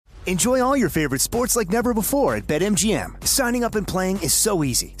Enjoy all your favorite sports like never before at BetMGM. Signing up and playing is so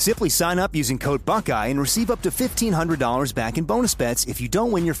easy. Simply sign up using code Buckeye and receive up to $1,500 back in bonus bets if you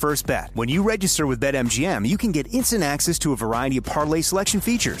don't win your first bet. When you register with BetMGM, you can get instant access to a variety of parlay selection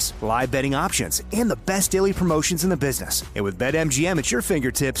features, live betting options, and the best daily promotions in the business. And with BetMGM at your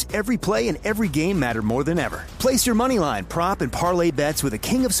fingertips, every play and every game matter more than ever. Place your moneyline, prop, and parlay bets with the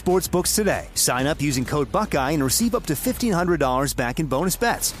king of sportsbooks today. Sign up using code Buckeye and receive up to $1,500 back in bonus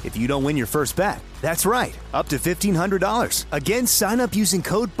bets if you don't win your first bet. That's right, up to $1,500. Again, sign up using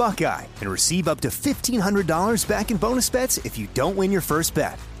code Buckeye and receive up to $1,500 back in bonus bets if you don't win your first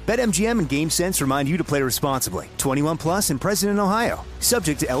bet. BetMGM and GameSense remind you to play responsibly. 21 plus and present in Ohio.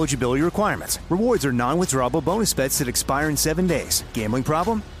 Subject to eligibility requirements. Rewards are non-withdrawable bonus bets that expire in 7 days. Gambling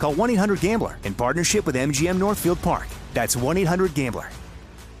problem? Call 1-800-GAMBLER in partnership with MGM Northfield Park. That's 1-800-GAMBLER.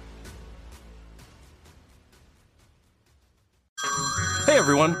 Hey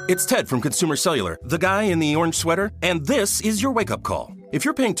everyone, it's Ted from Consumer Cellular, the guy in the orange sweater, and this is your wake-up call. If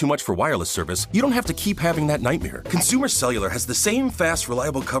you're paying too much for wireless service, you don't have to keep having that nightmare. Consumer Cellular has the same fast,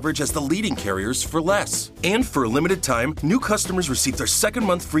 reliable coverage as the leading carriers for less. And for a limited time, new customers receive their second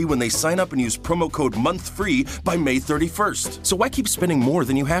month free when they sign up and use promo code MONTHFREE by May 31st. So why keep spending more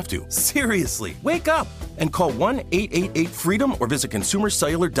than you have to? Seriously, wake up and call 1-888-FREEDOM or visit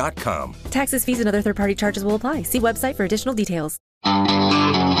consumercellular.com. Taxes, fees, and other third-party charges will apply. See website for additional details.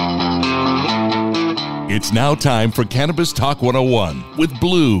 It's now time for Cannabis Talk 101 with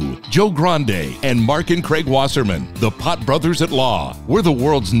Blue, Joe Grande, and Mark and Craig Wasserman, the Pot Brothers at Law. We're the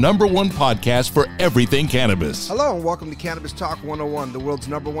world's #1 podcast for everything cannabis. Hello and welcome to Cannabis Talk 101, the world's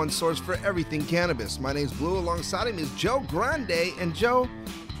 #1 source for everything cannabis. My name's Blue. Alongside him is Joe Grande. And Joe,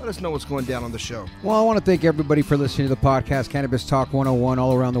 let us know what's going down on the show. Well, I want to thank everybody for listening to the podcast, Cannabis Talk 101,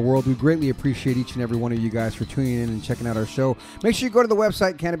 all around the world. We greatly appreciate each and every one of you guys for tuning in and checking out our show. Make sure you go to the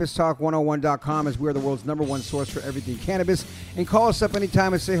website, CannabisTalk101.com, as we're the world's #1 source for everything cannabis. And call us up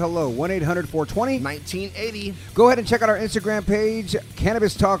anytime and say hello, 1-800-420-1980. Go ahead and check out our Instagram page,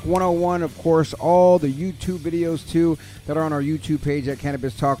 Cannabis Talk 101. Of course, all the YouTube videos, too, that are on our YouTube page at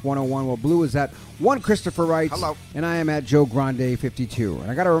Cannabis Talk 101. Well, Blue is at One Christopher Wright. Hello. And I am at Joe Grande 52. And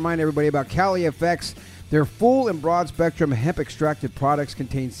I got to remind everybody about Cali FX. Their full and broad spectrum hemp extracted products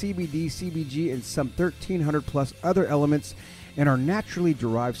contain CBD, CBG, and some 1,300 plus other elements and are naturally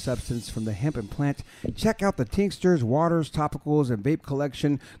derived substance from the hemp and plant. Check out the tinctures, waters, topicals, and vape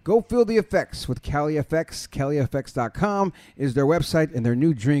collection. Go feel the effects with Cali FX. CaliFX.com is their website, and their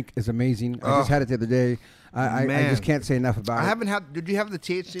new drink is amazing. I just had it the other day. I just can't say enough about it. I haven't had. Did you have the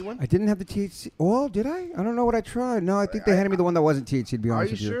THC one? I didn't have the THC. Oh, did I? I don't know what I tried. No, I think they handed me the one that wasn't THC, to be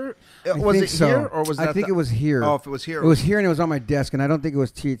honest with you. Are you sure? Was it here or was that? I think it was here. Oh, if it was here. It was here and it was on my desk, and I don't think it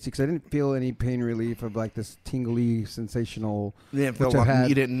was THC because I didn't feel any pain relief of like this tingly, sensational. You didn't feel like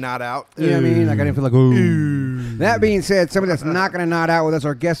you didn't nod out? You know what I mean? Like I didn't feel like, ooh. That being said, somebody that's not going to nod out with us,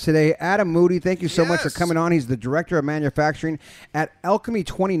 our guest today, Adam Moody. Thank you so much for coming on. He's the Director of Manufacturing at Alchemy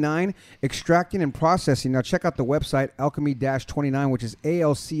 29, Extracting and Processing. Now, check out the website, Alchemy-29, which is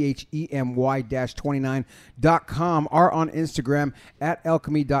ALCHEMY-29.com, or on Instagram at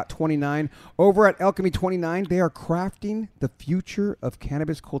Alchemy.29. Over at Alchemy 29, they are crafting the future of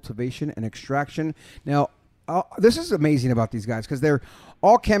cannabis cultivation and extraction. Now, this is amazing about these guys because they're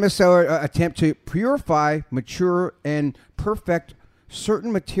all chemists who attempt to purify, mature, and perfect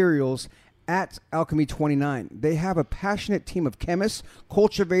certain materials at Alchemy 29. They have a passionate team of chemists,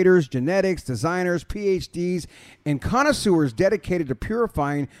 cultivators, genetics, designers, PhDs, and connoisseurs dedicated to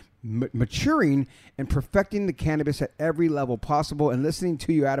purifying, maturing, and perfecting the cannabis at every level possible. And listening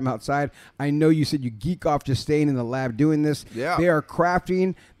to you, Adam, outside, I know you said you geek off just staying in the lab doing this. Yeah. They are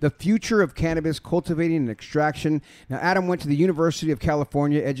crafting the future of cannabis, cultivating and extraction. Now, Adam went to the University of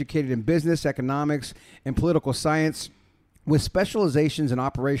California, educated in business, economics, and political science, with specializations in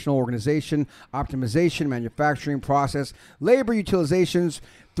operational organization, optimization, manufacturing process, labor utilizations,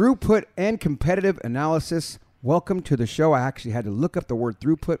 throughput, and competitive analysis. Welcome to the show. I actually had to look up the word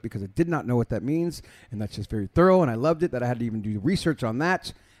throughput because I did not know what that means, and that's just very thorough, and I loved it that I had to even do research on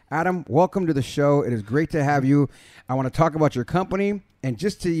that. Adam, welcome to the show. It is great to have you. I want to talk about your company, and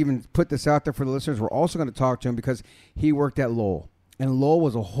just to even put this out there for the listeners, we're also going to talk to him because he worked at Lowell, and Lowell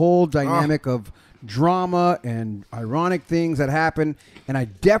was a whole dynamic of drama and ironic things that happen, and I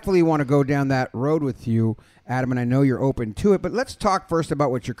definitely want to go down that road with you, Adam, and I know you're open to it. But let's talk first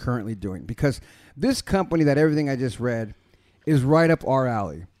about what you're currently doing, because this company, that everything I just read, is right up our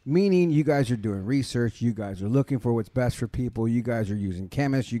alley, meaning you guys are doing research, you guys are looking for what's best for people, you guys are using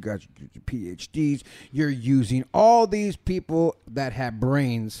chemists, you guys are using PhDs, you're using all these people that have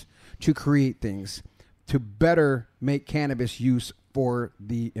brains to create things to better make cannabis use for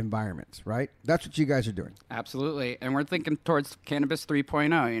the environment, right? That's what you guys are doing. Absolutely. And we're thinking towards Cannabis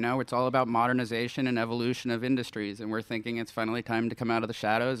 3.0. You know, it's all about modernization and evolution of industries. And we're thinking it's finally time to come out of the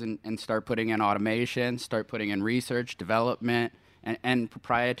shadows and start putting in automation, start putting in research, development, and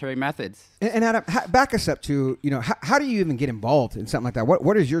proprietary methods. And Adam, back us up to, how do you even get involved in something like that?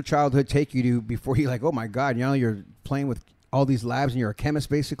 What does your childhood take you to before you're like, oh my God, you're playing with all these labs and you're a chemist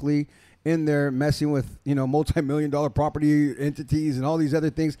basically in there messing with, multi-million-dollar property entities and all these other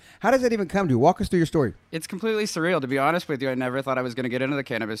things. How does that even come to? Walk us through your story. It's completely surreal, to be honest with you. I never thought I was going to get into the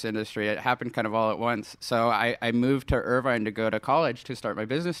cannabis industry. It happened kind of all at once. So I moved to Irvine to go to college to start my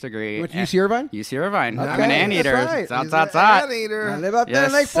business degree. Went to UC Irvine? UC Irvine. Okay, I'm an anteater. that's right. He's an anteater. I live up there Yes,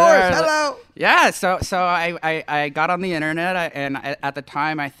 in Lake sir. Forest. Hello. Yeah, so I got on the internet, and at the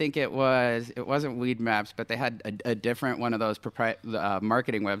time I think it wasn't Weed Maps, but they had a different one of those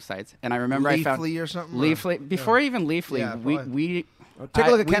marketing websites, and I remember I found Leafly or something? Leafly before even Leafly. Yeah, we Take a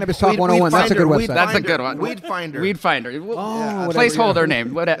look at Weed- Cannabis Talk 101. That's a good website. That's a good one. Weed Finder. Weed Finder. whatever, Placeholder yeah.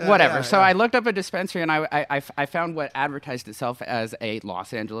 name, whatever. yeah, So yeah. I looked up a dispensary, and I found what advertised itself as a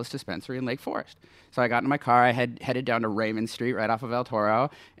Los Angeles dispensary in Lake Forest. So I got in my car. I headed down to Raymond Street, right off of El Toro,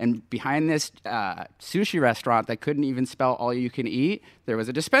 and behind this sushi restaurant that couldn't even spell all you can eat, there was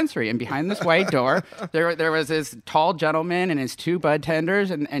a dispensary. And behind this white door, there was this tall gentleman and his two bud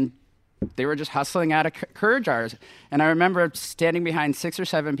tenders, and they were just hustling out of cur jars. And I remember standing behind 6 or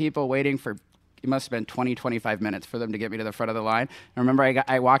 7 people waiting for, it must have been 20, 25 minutes for them to get me to the front of the line. I remember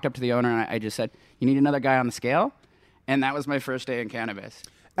I walked up to the owner and I just said, "You need another guy on the scale?" And that was my first day in cannabis.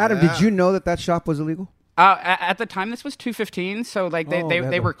 Adam, did you know that shop was illegal? At the time, this was 215, so like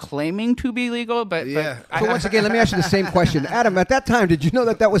they were claiming to be legal, but Yeah. So once again, let me ask you the same question. Adam, at that time, did you know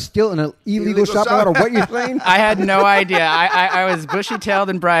that was still an illegal shop, no matter what you're saying? I had no idea. I was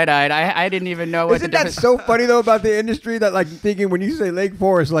bushy-tailed and bright-eyed. I didn't even know what Isn't the that difference. so funny, though, about the industry that, like, thinking when you say Lake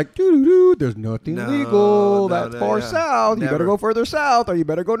Forest, like, doo-doo-doo, there's nothing legal. That's far south. You better Never. go further south, or you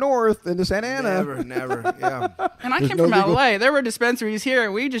better go north into Santa Ana. Never. Yeah. And I There's came no from legal- LA. There were dispensaries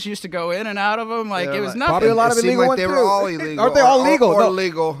here. We just used to go in and out of them like Yeah, it was like- nothing. Probably a lot It of seemed illegal like ones, they were too. all illegal. Aren't they all Or- legal? or No.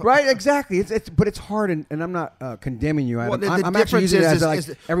 legal. Right, exactly. But it's hard, and I'm not condemning you, Adam. Well, the I'm actually difference using it as, is,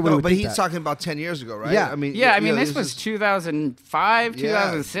 like, everyone would but think he's that. talking about 10 years ago, right? Yeah. I mean, This was 2005, Yeah.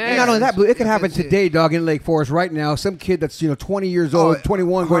 2006. And not only that, Blue, it could happen It's- today, dog, in Lake Forest right now. Some kid that's 20 years old,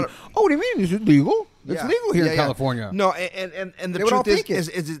 21, going, "Oh, what do you mean this is legal? It's Yeah. legal here Yeah, in yeah. California." No, and the They would all truth think is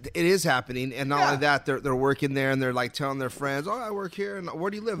it is happening, and not Yeah. only that, they're working there, and they're like telling their friends, "Oh, I work here, and where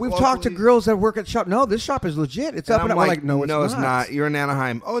do you live?" We've Locally. talked to girls that work at shop. No, this shop is legit. It's up and I'm up. I'm like, no, it's not. You're in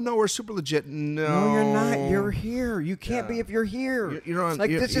Anaheim. Oh no, we're super legit. No, you're not. You're here. You can't be if you're here. You're on. Like,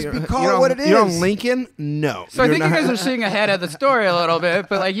 you're, let's just you're- call you're it on- what it is. You're on Lincoln. No. So I you're think you not. guys are seeing ahead of the story a little bit,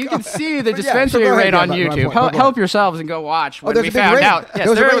 but like you can see the But yeah, so dispensary go ahead, raid yeah, on my YouTube. point, go ahead. Help yourselves and go watch when there's we a big found raid. out. There Yes,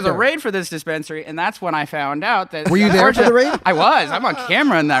 was a there raid was a there. raid for this dispensary, and that's when I found out that. Were you there for the raid? I was. I'm on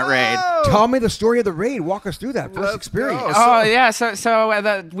camera in that raid. Tell me the story of the raid. Walk us through that 1st Let's experience. go. Oh yeah,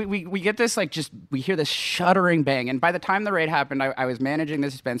 so we get this we hear this shuddering bang, and by the time the raid happened, I was managing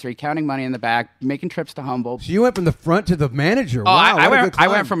this dispensary, counting money in the back, making trips to Humboldt. So you went from the front to the manager. Oh, Wow, I what a good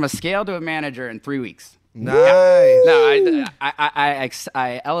went climb. from a scale to a manager in 3 weeks. Nice. No,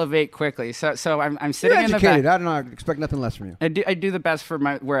 I elevate quickly. So I'm You're sitting in the educated. back. I don't expect nothing less from you. I do the best for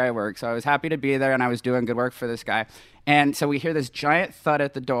where I work. So I was happy to be there, and I was doing good work for this guy. And so we hear this giant thud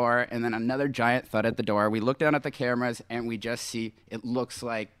at the door, and then another giant thud at the door. We look down at the cameras, and we just see it looks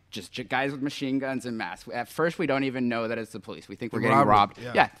like just guys with machine guns and masks. At first, we don't even know that it's the police. We think we're getting robbed.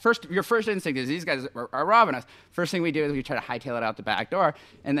 Yeah. Your first instinct is these guys are robbing us. First thing we do is we try to hightail it out the back door,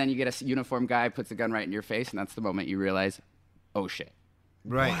 and then you get a uniformed guy, puts the gun right in your face, and that's the moment you realize, oh shit.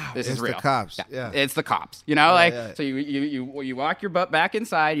 Right. This it's is real. the cops. Yeah. It's the cops. You know, yeah. So you walk your butt back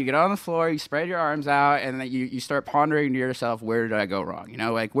inside, you get on the floor, you spread your arms out, and then you start pondering to yourself, where did I go wrong? You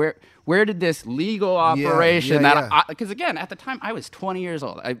know, like where did this legal operation because again, at the time I was 20 years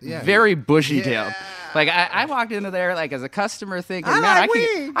old, very bushy-tailed. Like I walked into there like as a customer thinking, I man, like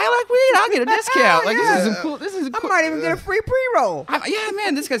weed. I like weed. I'll get a discount. Like Yeah. this is cool. This is I cool. might even get a free pre-roll. Yeah,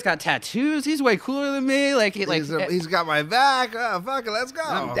 man, this guy's got tattoos. He's way cooler than me. He's got my back. Oh, fuck it, let's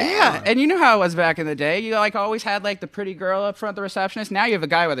go. Yeah, and you know how it was back in the day. You always had the pretty girl up front, the receptionist. Now you have a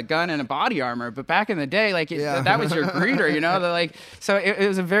guy with a gun and a body armor. But back in the day, that was your greeter. You know, so it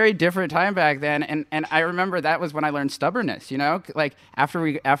was a very different time back then. And I remember that was when I learned stubbornness. You know, like after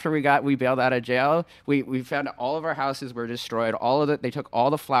we bailed out of jail, we found all of our houses were destroyed. They took all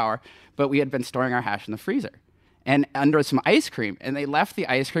the flour, but we had been storing our hash in the freezer. and under some ice cream, and they left the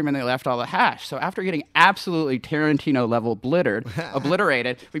ice cream and they left all the hash. So after getting absolutely Tarantino level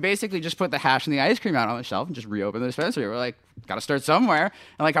obliterated, we basically just put the hash and the ice cream out on the shelf and just reopened the dispensary. We're like, got to start somewhere.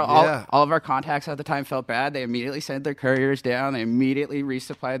 And like all of our contacts at the time felt bad. They immediately sent their couriers down. They immediately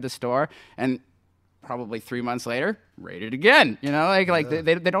resupplied the store, and probably 3 months later, raided again. You know,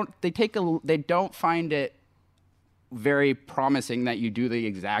 they don't find it very promising that you do the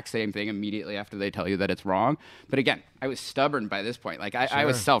exact same thing immediately after they tell you that it's wrong. But again, I was stubborn by this point. Like I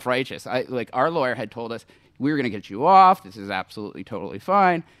was self-righteous. Our lawyer had told us, we were going to get you off. This is absolutely totally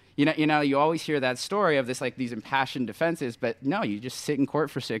fine. You know, you always hear that story of this, like these impassioned defenses, but no, you just sit in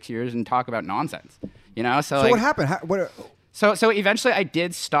court for 6 years and talk about nonsense. You know, so what happened? So eventually I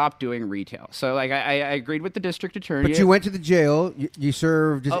did stop doing retail. So like I agreed with the district attorney. But you went to the jail. You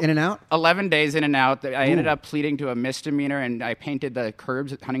served just in and out? 11 days in and out. I ended up pleading to a misdemeanor, and I painted the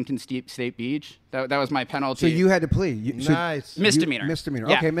curbs at Huntington State Beach. That was my penalty. So you had to plead. Nice. Misdemeanor. Misdemeanor.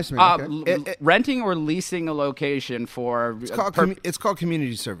 Yeah. Okay, misdemeanor. Okay. Renting or leasing a location for... It's called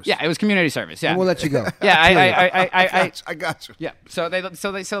community service. Yeah, it was community service. Yeah, And we'll let you go. Yeah, I got you. Yeah, so they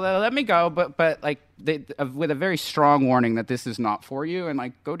let me go, but like with a very strong warning that this is not for you, and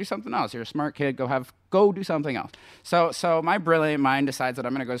like go do something else. You're a smart kid. Go do something else. So my brilliant mind decides that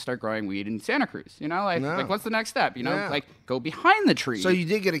I'm going to go start growing weed in Santa Cruz. You know, like what's the next step? You know, like go behind the tree. So you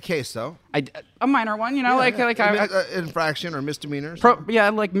did get a case though. A minor one, you know, infraction or misdemeanors.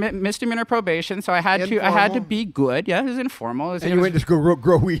 Misdemeanor probation. So I had to be good. Yeah, it was informal. And you went to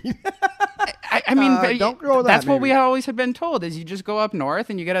grow weed. I mean, don't grow that. That's what we always had been told: is you just go up north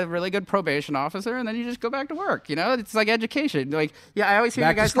and you get a really good probation officer, and then you just go back to work. You know, it's like education. Like, I always hear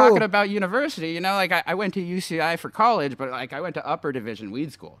you guys talking about university. You know, like I went to UCI for college, but like I went to upper division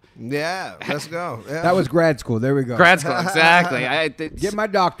weed school. Yeah, let's go. Yeah. That was grad school. There we go. Grad school, exactly. Get my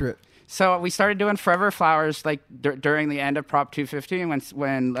doctorate. So we started doing Forever Flowers like during the end of Prop 215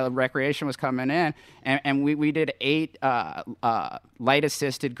 when recreation was coming in, and we did 8 light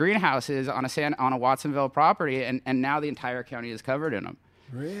assisted greenhouses on a Watsonville property, and now the entire county is covered in them.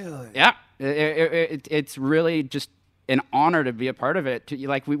 Really? Yeah, it's really just an honor to be a part of it.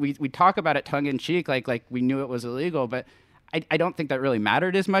 We talk about it tongue in cheek, like we knew it was illegal, but I don't think that really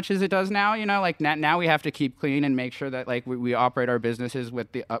mattered as much as it does now. You know, like now we have to keep clean and make sure that like we operate our businesses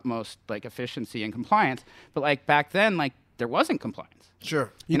with the utmost like efficiency and compliance. But like back then, like there wasn't compliance.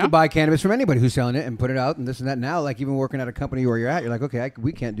 Sure. You can buy cannabis from anybody who's selling it and put it out and this and that. Now, like even working at a company where you're at, you're like, okay,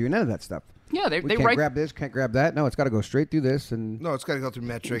 we can't do none of that stuff. Yeah, they can't grab this, can't grab that. No, it's got to go straight through this, and no, it's got to go through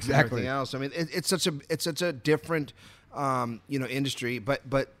metrics and everything else. I mean, it's such a different industry,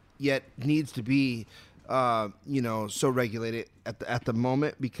 but yet needs to be so regulated at the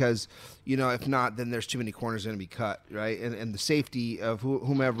moment, because if not, then there's too many corners going to be cut, right? And the safety of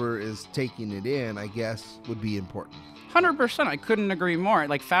whomever is taking it in, I guess, would be important. 100%. I couldn't agree more.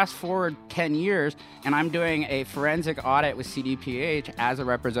 Like fast forward 10 years, and I'm doing a forensic audit with CDPH as a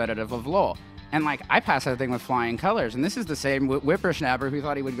representative of Lowell. And like I passed that thing with flying colors, and this is the same whippersnapper who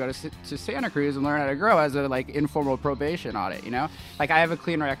thought he would go to Santa Cruz and learn how to grow as a like informal probation audit. You know, like I have a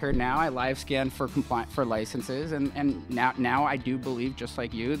clean record now. I live scan for licenses, and now I do believe, just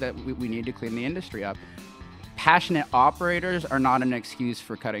like you, that we need to clean the industry up. Passionate operators are not an excuse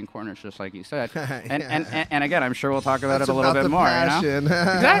for cutting corners, just like you said. And again, I'm sure we'll talk about it a little bit more. You know?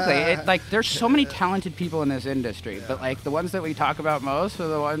 Exactly. Like there's so many talented people in this industry, but like the ones that we talk about most are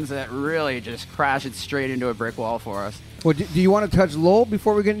the ones that really just crash it straight into a brick wall for us. Well, do you want to touch Lowell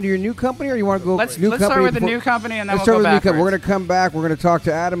before we get into your new company, or you want to go? Let's start with the new company, and then we'll go backwards. We're going to come back. We're going to talk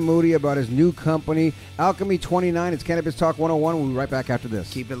to Adam Moody about his new company, Alchemy 29. It's Cannabis Talk 101. We'll be right back after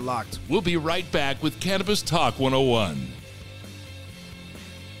this. Keep it locked. We'll be right back with Cannabis Talk 101.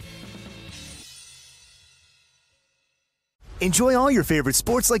 Enjoy all your favorite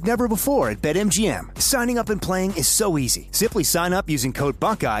sports like never before at BetMGM. Signing up and playing is so easy. Simply sign up using code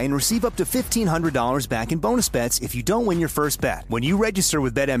Buckeye and receive up to $1,500 back in bonus bets if you don't win your first bet. When you register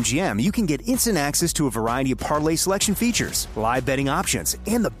with BetMGM, you can get instant access to a variety of parlay selection features, live betting options,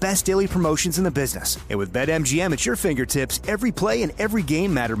 and the best daily promotions in the business. And with BetMGM at your fingertips, every play and every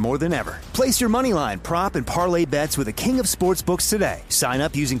game matter more than ever. Place your moneyline, prop, and parlay bets with the king of sportsbooks today. Sign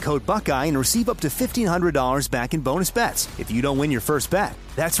up using code Buckeye and receive up to $1,500 back in bonus bets if you don't win your first bet.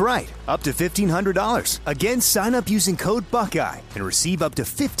 That's right, up to $1,500. Again, sign up using code Buckeye and receive up to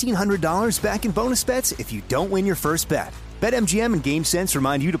 $1,500 back in bonus bets if you don't win your first bet. BetMGM and GameSense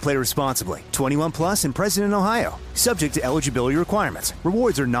remind you to play responsibly. 21 plus and present in Ohio. Subject to eligibility requirements.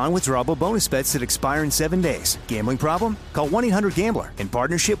 Rewards are non-withdrawable bonus bets that expire in 7 days. Gambling problem? Call 1-800-GAMBLER in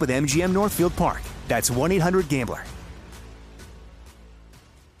partnership with MGM Northfield Park. That's 1-800-GAMBLER.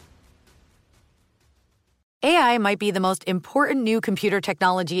 AI might be the most important new computer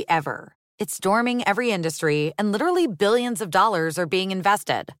technology ever. It's storming every industry, and literally billions of dollars are being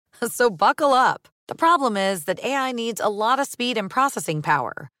invested. So buckle up. The problem is that AI needs a lot of speed and processing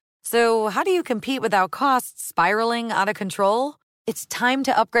power. So how do you compete without costs spiraling out of control? It's time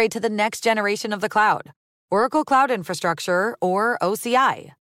to upgrade to the next generation of the cloud. Oracle Cloud Infrastructure, or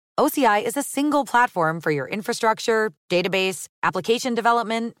OCI. OCI is a single platform for your infrastructure, database, application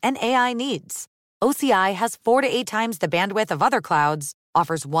development, and AI needs. OCI has 4 to 8 times the bandwidth of other clouds,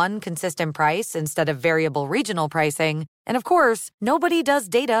 offers one consistent price instead of variable regional pricing, and of course, nobody does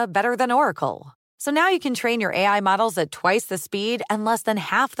data better than Oracle. So now you can train your AI models at twice the speed and less than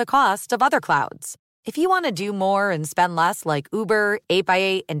half the cost of other clouds. If you want to do more and spend less like Uber,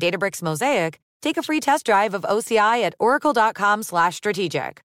 8x8, and Databricks Mosaic, take a free test drive of OCI at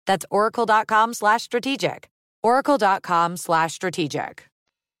oracle.com/strategic. That's oracle.com/strategic. Oracle.com/strategic.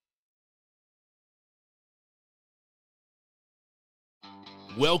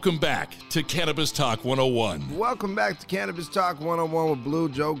 Welcome back to Cannabis Talk 101. Welcome back to Cannabis Talk 101 with Blue,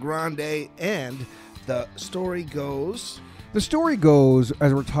 Joe Grande, and the story goes... The story goes,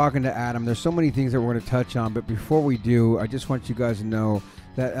 as we're talking to Adam, there's so many things that we're going to touch on, but before we do, I just want you guys to know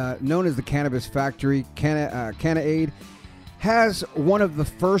that known as the Cannabis Factory, CannaAid, has one of the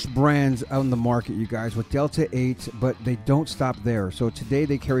first brands on the market, you guys, with Delta 8, but they don't stop there. So today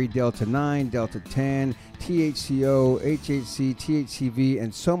they carry Delta 9, Delta 10, THCO, HHC, THCV,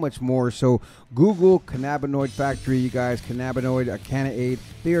 and so much more. So Google Cannabinoid Factory, you guys, Cannabinoid, CannaAid,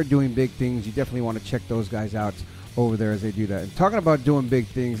 they are doing big things. You definitely want to check those guys out over there as they do that. And talking about doing big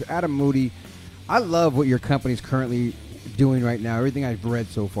things, Adam Moody, I love what your company's currently doing right now, everything I've read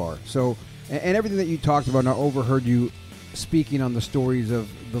so far. So, and everything that you talked about, and I overheard you speaking on the stories of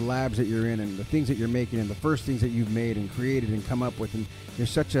the labs that you're in and the things that you're making and the first things that you've made and created and come up with. And you're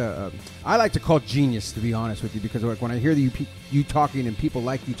such I like to call genius, to be honest with you, because like when I hear you talking and people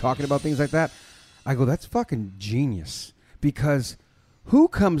like you talking about things like that, I go, that's fucking genius. Because who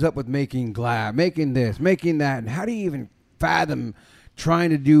comes up with making glab, making this, making that, and how do you even fathom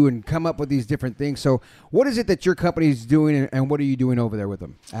trying to do and come up with these different things? So what is it that your company is doing, and what are you doing over there with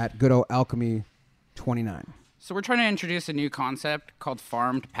them at Good Old Alchemy 29? So we're trying to introduce a new concept called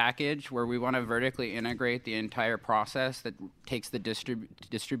farm to package, where we want to vertically integrate the entire process that takes the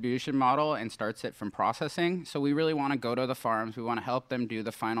distribution model and starts it from processing. So we really want to go to the farms. We want to help them do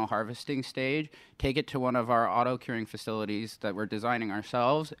the final harvesting stage, take it to one of our auto curing facilities that we're designing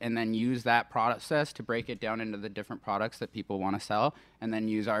ourselves, and then use that process to break it down into the different products that people want to sell, and then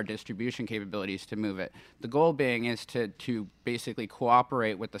use our distribution capabilities to move it. The goal being is to basically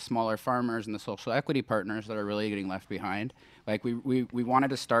cooperate with the smaller farmers and the social equity partners that are really getting left behind. Like we wanted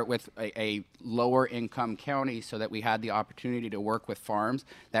to start with a lower income county so that we had the opportunity to work with farms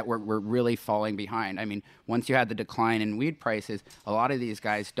that were really falling behind. I mean, once you had the decline in weed prices, a lot of these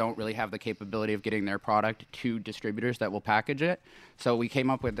guys don't really have the capability of getting their product to distributors that will package it. So we came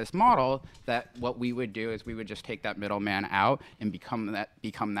up with this model that what we would do is we would just take that middleman out and become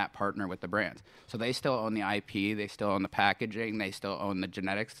that partner with the brands. So they still own the IP, they still own the packaging, they still own the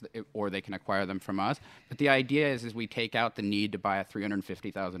genetics, or they can acquire them from us. But the idea is we take out the need to buy a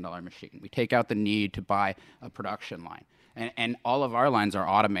 $350,000 machine. We take out the need to buy a production line. And all of our lines are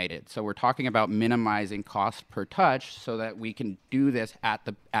automated. So we're talking about minimizing cost per touch so that we can do this at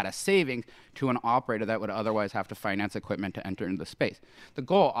a savings to an operator that would otherwise have to finance equipment to enter into the space. The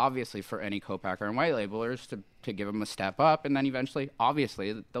goal, obviously, for any co-packer and white labeler is to give them a step up, and then eventually,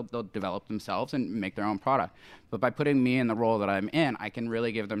 obviously, they'll develop themselves and make their own product. But by putting me in the role that I'm in, I can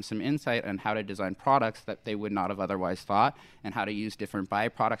really give them some insight on how to design products that they would not have otherwise thought, and how to use different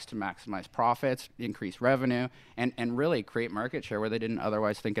byproducts to maximize profits, increase revenue, and really create market share where they didn't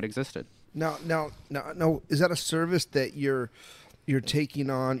otherwise think it existed. Now, is that a service that you're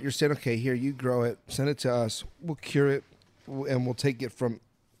taking on? You're saying, okay, here, you grow it, send it to us, we'll cure it, and we'll take it from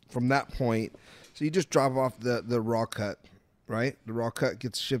that point. So you just drop off the raw cut, right? The raw cut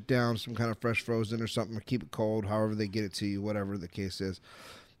gets shipped down, some kind of fresh frozen or something, or keep it cold, however they get it to you, whatever the case is.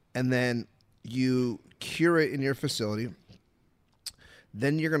 And then you cure it in your facility.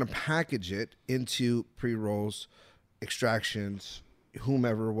 Then you're going to package it into pre-rolls, extractions,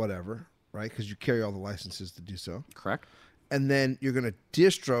 whomever, whatever, right? Because you carry all the licenses to do so. Correct. And then you're going to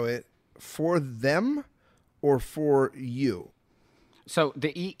distro it for them or for you. So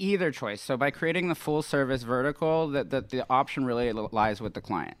either choice. So by creating the full service vertical, the option really lies with the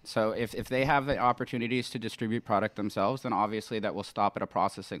client. So if they have the opportunities to distribute product themselves, then obviously that will stop at a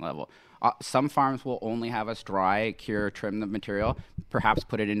processing level. Some farms will only have us dry, cure, trim the material, perhaps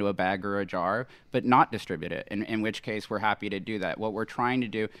put it into a bag or a jar, but not distribute it, in which case we're happy to do that. What we're trying to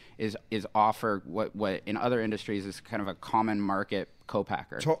do is offer what in other industries is kind of a common market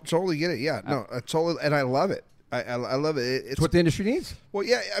co-packer. Totally get it. Yeah, no, totally, and I love it. I love it. It's what the industry needs. Well,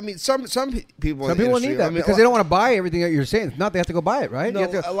 yeah, I mean, some people. Some people need that because they don't want to buy everything that you're saying. It's not they have to go buy it, right? No, you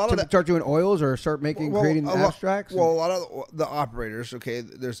have to a lot of start doing oils or start creating abstracts. A lot of the operators. Okay,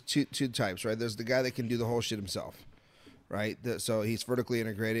 there's two types, right? There's the guy that can do the whole shit himself, right? So he's vertically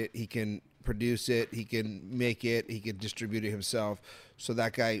integrated. He can produce it. He can make it. He can distribute it himself. So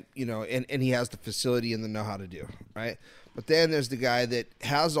that guy, and he has the facility and the know-how to do, right? But then there's the guy that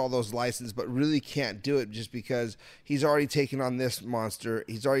has all those licenses but really can't do it just because he's already taken on this monster.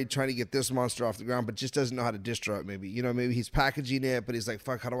 He's already trying to get this monster off the ground but just doesn't know how to distro it maybe. Maybe he's packaging it, but he's like,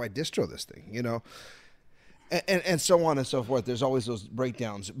 fuck, how do I distro this thing, And so on and so forth. There's always those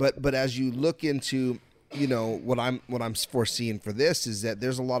breakdowns. But as you look into what I'm foreseeing for this is that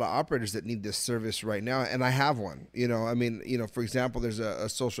there's a lot of operators that need this service right now, and I have one. For example, there's a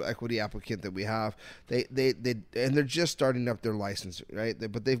social equity applicant that we have. They and they're just starting up their license, right?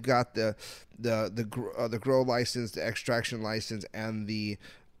 But they've got the grow license, the extraction license, and the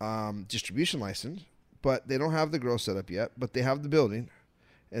distribution license. But they don't have the grow set up yet. But they have the building.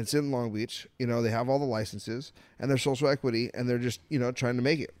 And it's in Long Beach. They have all the licenses, and they're social equity, and they're just trying to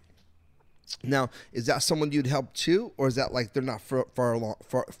make it. Now, is that someone you'd help too, or is that like they're not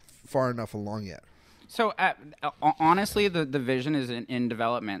far enough along yet? So honestly, the vision is in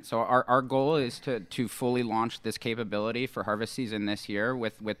development. So our goal is to fully launch this capability for harvest season this year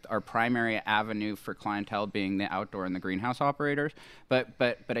with our primary avenue for clientele being the outdoor and the greenhouse operators. But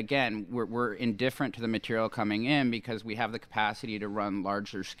again, we're indifferent to the material coming in because we have the capacity to run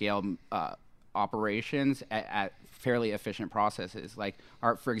larger scale operations at fairly efficient processes. Like,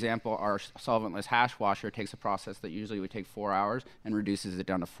 for example, our solventless hash washer takes a process that usually would take 4 hours and reduces it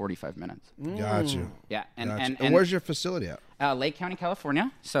down to 45 minutes. Gotcha. Yeah, and where's your facility at? Lake County,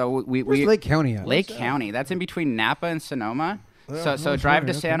 California. So where's Lake County at? Lake County. That's in between Napa and Sonoma. So drive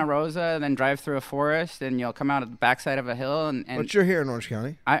to Santa Rosa, then drive through a forest, and you'll come out at the backside of a hill. But you're here in Orange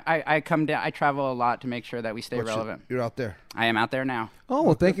County. I come down. I travel a lot to make sure that we stay relevant. You're out there. I am out there now. Oh,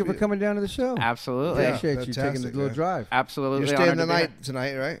 well, thank you for coming down to the show. Absolutely. Appreciate you taking the little drive. Absolutely. You're staying the night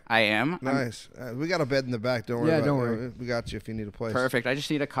tonight, right? I am. Nice. We got a bed in the back. Don't worry. Yeah, don't worry. We got you if you need a place. Perfect. I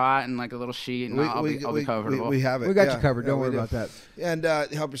just need a cot and like a little sheet, and I'll be comfortable. We have it. We got you covered. Don't worry about that. And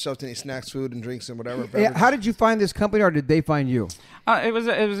help yourself to any snacks, food, and drinks, and whatever. Yeah, how did you find this company, or did they find you? It was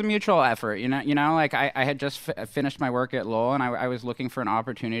a mutual effort. Like I had just finished my work at Lowell, and I was looking for an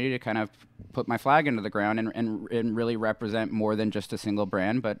opportunity to kind of put my flag into the ground and really represent more than just a single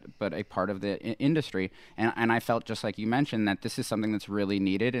brand, but a part of the industry. And I felt, just like you mentioned, that this is something that's really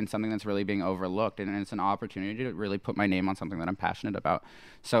needed and something that's really being overlooked, and it's an opportunity to really put my name on something that I'm passionate about.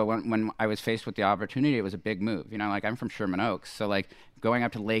 So when I was faced with the opportunity, it was a big move. Like I'm from Sherman Oaks, so like going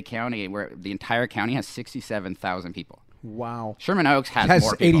up to Lake County, where the entire county has 67,000 people. Wow. Sherman Oaks has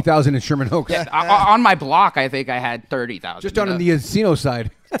more people. 80,000 in Sherman Oaks. Yeah, on my block, I think I had 30,000. Just on the Encino side.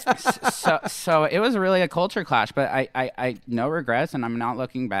 so it was really a culture clash, but I no regrets, and I'm not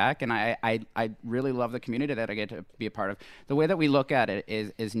looking back, and I really love the community that I get to be a part of. The way that we look at it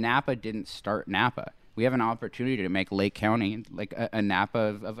is Napa didn't start Napa. We have an opportunity to make Lake County like a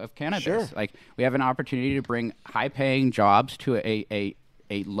Napa of cannabis. Sure. Like we have an opportunity to bring high-paying jobs to a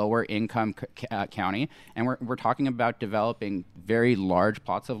lower income county, and we're talking about developing very large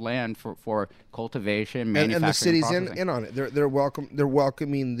plots of land for cultivation, manufacturing, and the city's processing. in on it. They're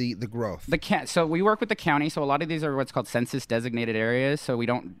welcoming the growth. So we work with the county. So a lot of these are what's called census designated areas. So we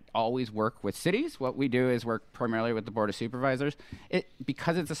don't always work with cities. What we do is work primarily with the board of supervisors.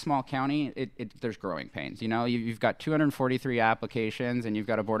 Because it's a small county, there's growing pains. You've got 243 applications, and you've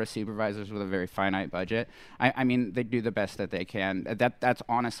got a board of supervisors with a very finite budget. I mean, they do the best that they can. That's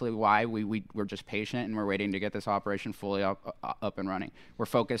honestly why we're just patient, and we're waiting to get this operation fully up and running. We're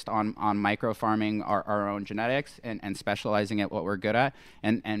focused on micro farming our own genetics and specializing at what we're good at.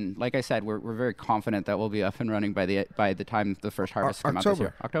 And like I said, we're very confident that we'll be up and running by the time the first harvest comes out this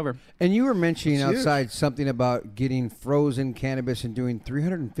year. October. And you were mentioning outside something about getting frozen cannabis and doing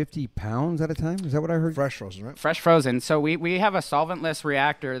 350 pounds at a time. Is that what I heard? Fresh frozen, right? Fresh frozen. So we have a solventless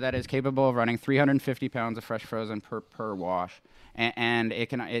reactor that is capable of running 350 pounds of fresh frozen per wash. And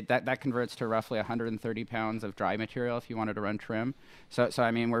that converts to roughly 130 pounds of dry material if you wanted to run trim. So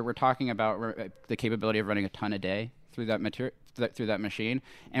I mean, we're talking about the capability of running a ton a day through that through that machine.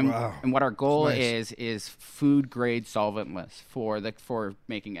 And and what our goal is food grade solventless for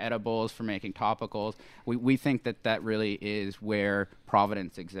making edibles, for making topicals. We think that really is where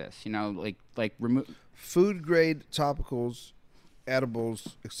providence exists. You know, like food grade topicals,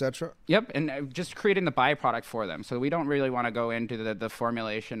 edibles, etc. Yep, and just creating the byproduct for them. So we don't really want to go into the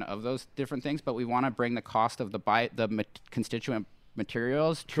formulation of those different things, but we want to bring the cost of the constituent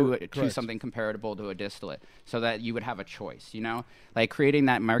materials to something comparable to a distillate, so that you would have a choice. You know, like creating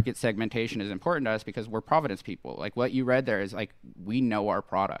that market segmentation is important to us because we're Providence people. Like what you read there is like, we know our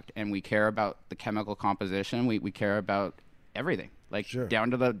product and we care about the chemical composition. We care about everything, like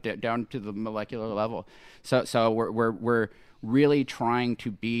down to the molecular level. So we're really trying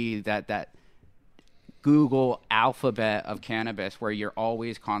to be that Google alphabet of cannabis where you're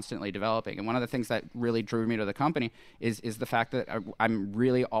always constantly developing. And one of the things that really drew me to the company is the fact that I'm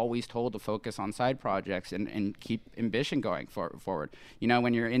really always told to focus on side projects and keep ambition going forward. You know,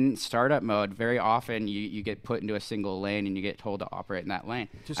 when you're in startup mode, very often you get put into a single lane and you get told to operate in that lane.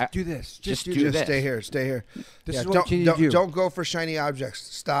 Just do this. Just do this. Stay here. This is what you need to do. Don't go for shiny objects.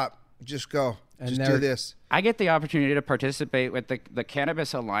 Stop. Just go. Just do this. I get the opportunity to participate with the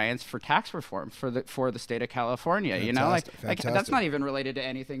Cannabis Alliance for tax reform for the state of California. Fantastic, you know, like that's not even related to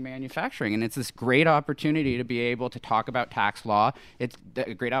anything manufacturing, and it's this great opportunity to be able to talk about tax law. It's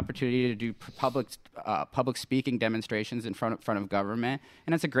a great opportunity to do public speaking demonstrations in front of government,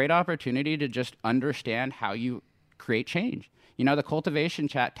 and it's a great opportunity to just understand how you create change. You know, the cultivation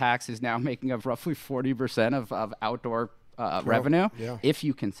tax is now making up roughly 40% of outdoor revenue if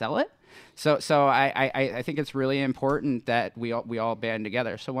you can sell it. So I think it's really important that we all band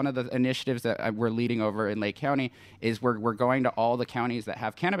together. So one of the initiatives that we're leading over in Lake County is we're going to all the counties that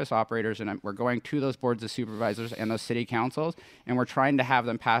have cannabis operators, and we're going to those boards of supervisors and those city councils, and we're trying to have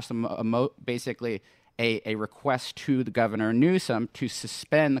them pass basically a request to the Governor Newsom to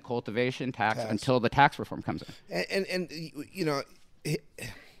suspend the cultivation tax until the tax reform comes in. And you know,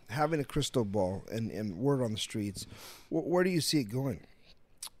 having a crystal ball and word on the streets, where do you see it going?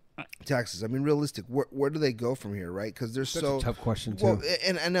 Taxes. I mean, realistic. Where do they go from here, right? Because there's That's a tough question too. Well,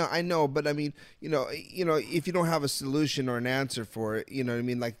 and I know, but I mean, you know, if you don't have a solution or an answer for it, you know what I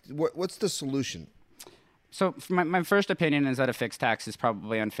mean? Like, what's the solution? So my first opinion is that a fixed tax is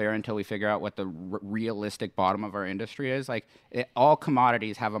probably unfair until we figure out what the realistic bottom of our industry is. Like all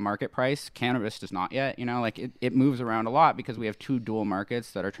commodities have a market price. Cannabis does not yet. You know, like it moves around a lot because we have two dual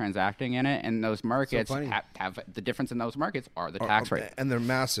markets that are transacting in it, and those markets have the difference in those markets are the tax rate. And they're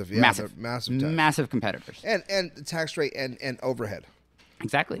massive. Yeah, massive, they're massive competitors. And the tax rate and overhead.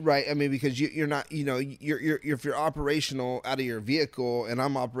 Exactly. Right. I mean, because you're not, you know, if you're operational out of your vehicle and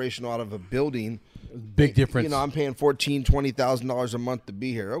I'm operational out of a building. Big difference. You know, I'm paying $20,000 a month to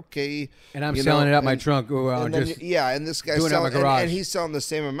be here. Okay. And I'm selling it out my trunk. And this guy's selling it out my garage. And he's selling the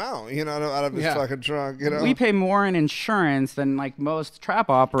same amount, you know, out of his fucking trunk. You know, we pay more in insurance than like most trap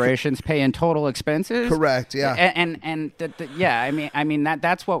operations pay in total expenses. Correct. Yeah. I mean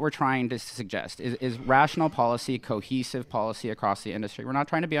that's what we're trying to suggest is rational policy, cohesive policy across the industry. We're not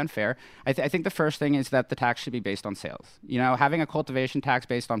trying to be unfair. I think the first thing is that the tax should be based on sales. You know, having a cultivation tax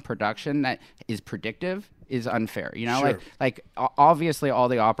based on production that is predictive is unfair. You know, sure. like obviously all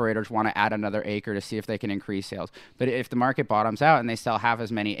the operators want to add another acre to see if they can increase sales. But if the market bottoms out and they sell half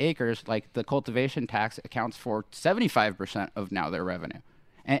as many acres, like the cultivation tax accounts for 75% of now their revenue.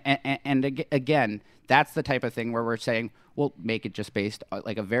 And again, that's the type of thing where we're saying, we'll make it just based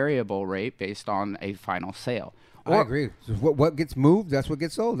like a variable rate based on a final sale. I agree. So what gets moved, that's what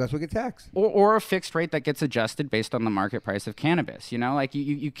gets sold. That's what gets taxed. Or a fixed rate that gets adjusted based on the market price of cannabis. You know, like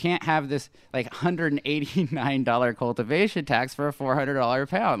you can't have this like $189 cultivation tax for a $400 a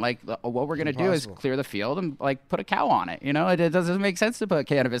pound. Like what we're going to do is clear the field and like put a cow on it. You know, it doesn't make sense to put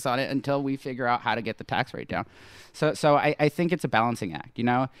cannabis on it until we figure out how to get the tax rate down. So I think it's a balancing act. You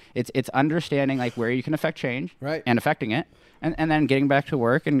know, it's understanding like where you can affect change and affecting it, and then getting back to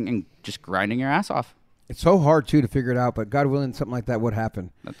work and just grinding your ass off. It's so hard, too, to figure it out, but God willing, something like that would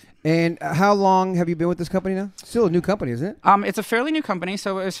happen. And how long have you been with this company now? Still a new company, isn't it? It's a fairly new company,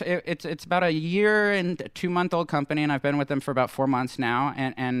 so it's about a year and 2-month-old company, and I've been with them for about 4 months now.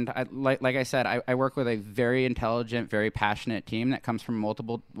 And like I said, I work with a very intelligent, very passionate team that comes from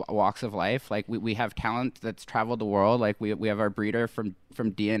multiple walks of life. Like we have talent that's traveled the world. Like we have our breeder from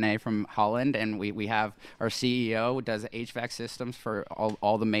DNA from Holland, and we have our CEO who does HVAC systems for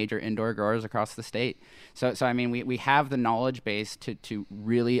all the major indoor growers across the state. So I mean, we have the knowledge base to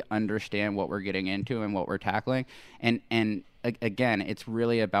really understand what we're getting into and what we're tackling. And again, it's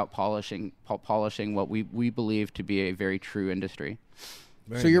really about polishing what we believe to be a very true industry.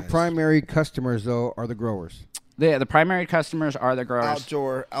 So your primary customers, though, are the growers? The primary customers are the growers.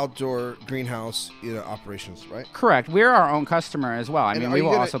 Outdoor greenhouse, operations, right? Correct. We're our own customer as well. I mean, we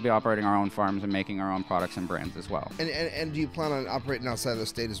will also be operating our own farms and making our own products and brands as well. And do you plan on operating outside of the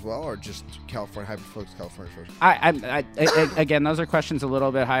state as well, or just California, hyper-focused California first? Again, those are questions a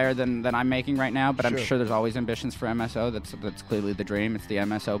little bit higher than I'm making right now, but I'm sure there's always ambitions for MSO. That's clearly the dream. It's the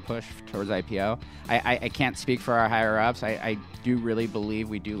MSO push towards IPO. I can't speak for our higher-ups. I do really believe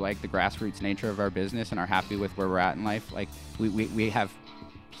we do like the grassroots nature of our business and are happy with where we're at in life. Like we have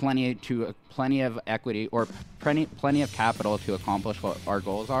plenty of equity or plenty of capital to accomplish what our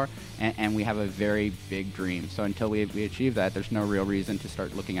goals are, and we have a very big dream. So until we achieve that, there's no real reason to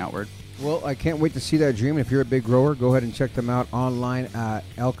start looking outward. Well, I can't wait to see that dream. And if you're a big grower, go ahead and check them out online at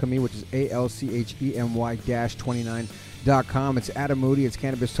Alchemy, which is ALCHEMY-29.com. It's Adam Moody. It's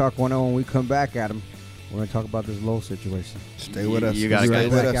Cannabis Talk 101. When we come back, Adam, we're going to talk about this Lowell situation. Stay with us. You got to stay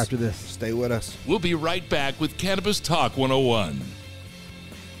with us after this. Stay with us. We'll be right back with Cannabis Talk 101.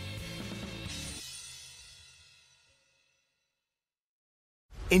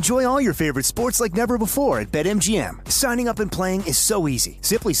 Enjoy all your favorite sports like never before at BetMGM. Signing up and playing is so easy.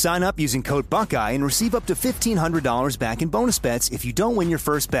 Simply sign up using code Buckeye and receive up to $1,500 back in bonus bets if you don't win your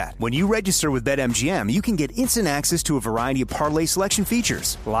first bet. When you register with BetMGM, you can get instant access to a variety of parlay selection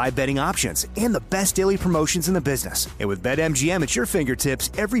features, live betting options, and the best daily promotions in the business. And with BetMGM at your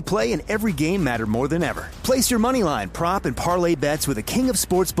fingertips, every play and every game matter more than ever. Place your moneyline, prop, and parlay bets with the king of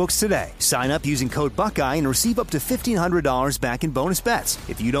sportsbooks today. Sign up using code Buckeye and receive up to $1,500 back in bonus bets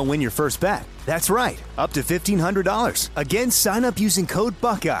if you don't win your first bet. That's right, up to $1,500. Again, sign up using code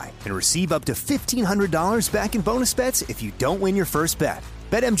Buckeye and receive up to $1,500 back in bonus bets if you don't win your first bet.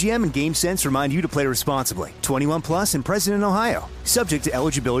 BetMGM and GameSense remind you to play responsibly. 21 plus and present in Ohio. Subject to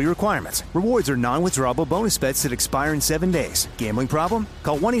eligibility requirements. Rewards are non-withdrawable bonus bets that expire in 7 days. Gambling problem?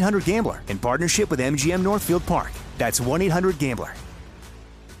 Call 1-800-GAMBLER in partnership with MGM Northfield Park. That's 1-800-GAMBLER.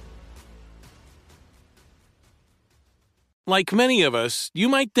 Like many of us, you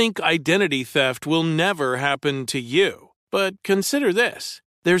might think identity theft will never happen to you. But consider this.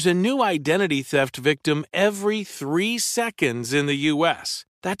 There's a new identity theft victim every 3 seconds in the U.S.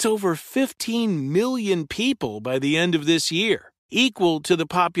 That's over 15 million people by the end of this year, equal to the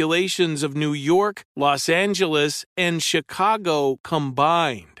populations of New York, Los Angeles, and Chicago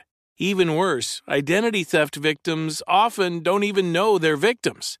combined. Even worse, identity theft victims often don't even know they're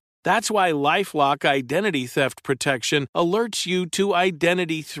victims. That's why LifeLock Identity Theft Protection alerts you to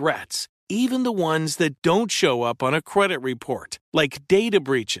identity threats, even the ones that don't show up on a credit report, like data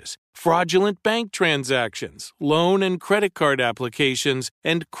breaches, fraudulent bank transactions, loan and credit card applications,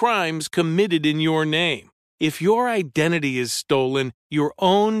 and crimes committed in your name. If your identity is stolen, your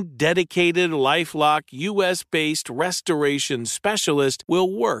own dedicated LifeLock U.S.-based restoration specialist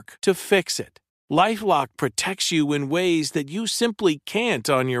will work to fix it. LifeLock protects you in ways that you simply can't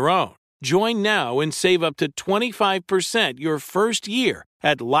on your own. Join now and save up to 25% your first year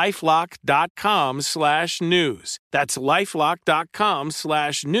at LifeLock.com/news. That's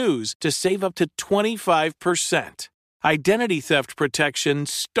LifeLock.com/news to save up to 25%. Identity theft protection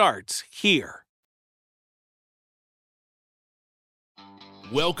starts here.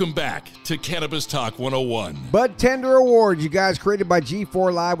 Welcome back to Cannabis Talk 101. Bud Tender Awards, you guys, created by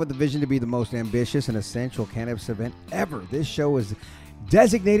G4 Live with the vision to be the most ambitious and essential cannabis event ever. This show is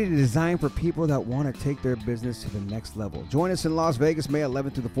designated and designed for people that want to take their business to the next level. Join us in Las Vegas, May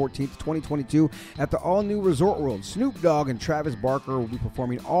 11th through the 14th, 2022 at the all-new Resort World. Snoop Dogg and Travis Barker will be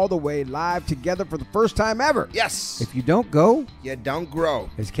performing all the way live together for the first time ever. Yes. If you don't go, you don't grow.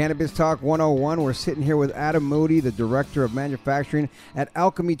 It's Cannabis Talk 101. We're sitting here with Adam Moody, the Director of Manufacturing at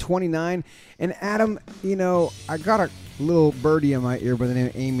Alchemy 29. And Adam, I got a little birdie in my ear by the name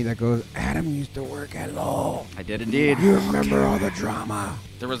of Amy that goes, Adam used to work at Lowell. I did indeed. You remember all the drama.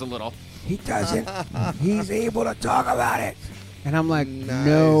 There was a little. He doesn't. He's able to talk about it. And I'm like,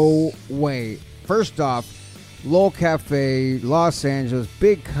 no way. First off, Lowell Cafe, Los Angeles,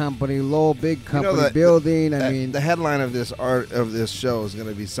 big company, Lowell, big company building. The headline of this show is going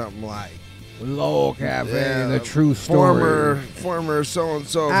to be something like Lowell Cafe, the true story. Former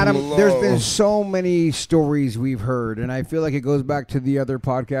so-and-so. Adam, there's been so many stories we've heard, and I feel like it goes back to the other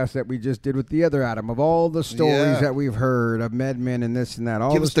podcast that we just did with the other Adam, of all the stories that we've heard of MedMen and this and that.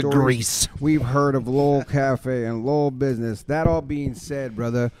 All Give the us the stories grease. We've heard of Lowell Cafe and Lowell Business. That all being said,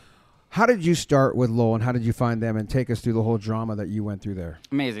 brother, how did you start with Lowell, and how did you find them, and take us through the whole drama that you went through there?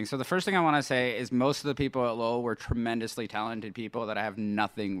 Amazing. So the first thing I want to say is most of the people at Lowell were tremendously talented people that I have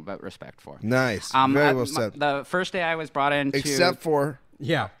nothing but respect for. Nice. Very well said. The first day I was brought into... Except for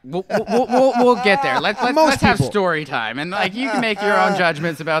Yeah. We'll get there. Let's have story time, and like you can make your own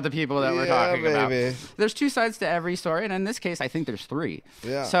judgments about the people that we're talking about. There's two sides to every story, and in this case, I think there's three.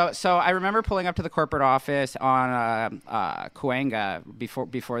 Yeah. So I remember pulling up to the corporate office on Cahuenga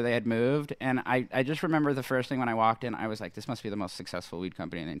before they had moved, and I just remember the first thing when I walked in, I was like, this must be the most successful weed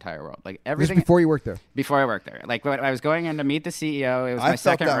company in the entire world. Like everything. Just before you worked there. Before I worked there, like when I was going in to meet the CEO, it was my I felt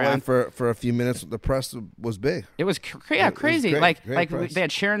second that round. way for a few minutes. The press was big. It was crazy. Great They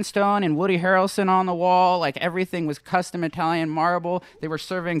had Sharon Stone and Woody Harrelson on the wall. Like everything was custom Italian marble. They were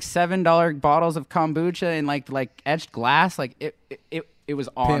serving $7 bottles of kombucha in like etched glass. Like it was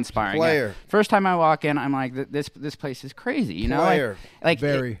awe-inspiring. Player. First time I walk in, I'm like, this place is crazy. You know,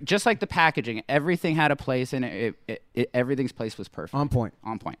 Player. Just like the packaging, everything had a place, and everything's place was perfect. On point.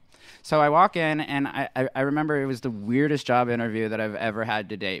 So I walk in, and I remember it was the weirdest job interview that I've ever had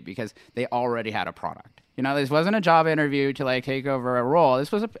to date because they already had a product. You know, this wasn't a job interview to like take over a role.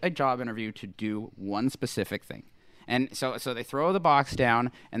 This was a job interview to do one specific thing. And so they throw the box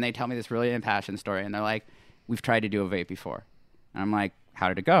down, and they tell me this really impassioned story, and they're like, we've tried to do a vape before. And I'm like, how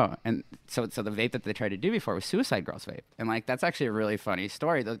did it go? And so the vape that they tried to do before was Suicide Girls vape. And like, that's actually a really funny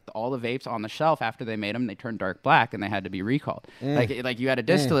story. All the vapes on the shelf after they made them, they turned dark black and they had to be recalled. Like you had a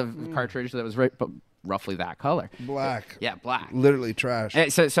distillate cartridge that was roughly that color. Black. Yeah, black. Literally trash.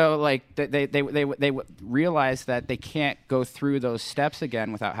 So like they realized that they can't go through those steps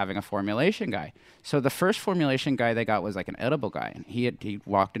again without having a formulation guy. So the first formulation guy they got was like an edible guy. And he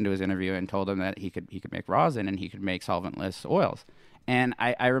walked into his interview and told them that he could make rosin and he could make solventless oils. And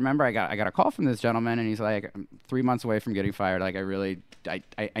I remember I got a call from this gentleman, and he's like, I'm 3 months away from getting fired. Like,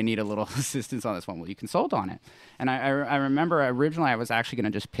 I need a little assistance on this one. Will you consult on it? And I remember originally I was actually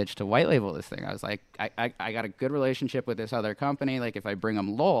going to just pitch to white label this thing. I was like, I got a good relationship with this other company. Like, if I bring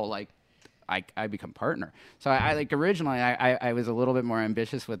them Lowell, like, I become partner. So I like originally I was a little bit more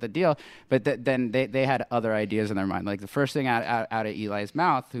ambitious with the deal, but then they had other ideas in their mind. Like the first thing out of Eli's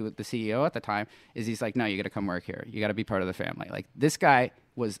mouth, who the CEO at the time, is he's like, no, you got to come work here. You got to be part of the family. Like this guy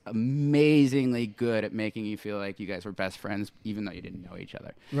was amazingly good at making you feel like you guys were best friends, even though you didn't know each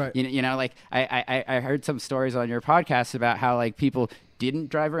other. Right. You know, like I heard some stories on your podcast about how like people didn't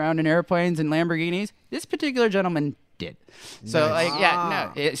drive around in airplanes and Lamborghinis. This particular gentleman did. So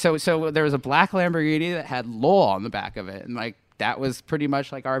nice. So there was a black Lamborghini that had Lowell on the back of it, and like that was pretty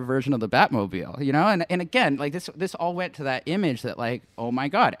much like our version of the Batmobile, you know? And again, like this all went to that image that like, oh my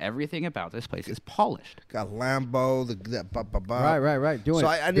God, everything about this place is polished. Got Lambo, Right. Doing so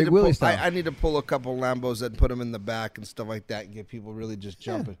it. I need to pull a couple Lambos and put them in the back and stuff like that and get people really just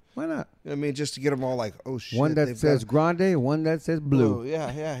jumping. Why not? You know what I mean? Just to get them all like, oh shit. One that says Grande, one that says Blue. Oh,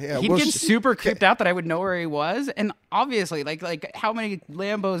 yeah. He'd get super creeped out that I would know where he was. And obviously, like how many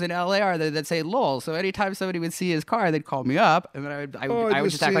Lambos in LA are there that say Lowell? So anytime somebody would see his car, they'd call me up. And then I would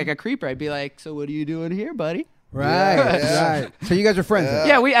just act like a creeper. I'd be like, so what are you doing here, buddy? Right. So you guys are friends.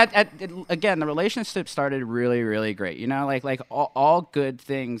 Yeah, we again the relationship started really, really great. You know, like all good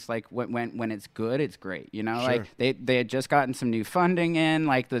things. Like when it's good, it's great. You know, Sure. like they had just gotten some new funding in.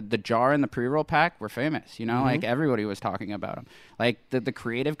 Like the jar and the pre-roll pack were famous. You know, like everybody was talking about them. Like the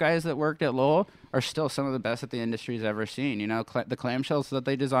creative guys that worked at Lowell are still some of the best that the industry's ever seen. You know, the clamshells that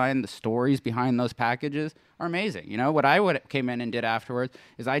they designed, the stories behind those packages are amazing. You know, what I came in and did afterwards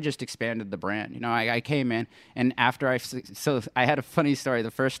is I just expanded the brand. You know, I came in, and after I had a funny story.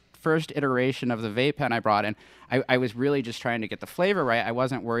 The first iteration of the vape pen I brought in, I was really just trying to get the flavor right. I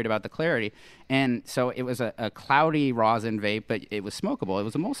wasn't worried about the clarity. And so it was a cloudy rosin vape, but it was smokable. It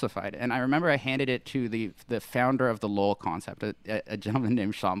was emulsified. And I remember I handed it to the founder of the Lowell concept, a gentleman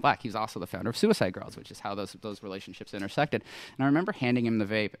named Sean Black. He was also the founder of Suicide Girls, which is how those relationships intersected. And I remember handing him the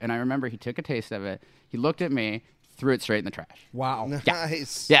vape, and I remember he took a taste of it. He looked at me, threw it straight in the trash. Wow.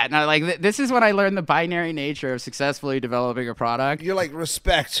 Nice. Yeah, no, like this is when I learned the binary nature of successfully developing a product. You're like,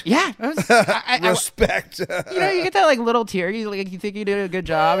 respect. Yeah. Respect. You know, you get that like little tear. You think you did a good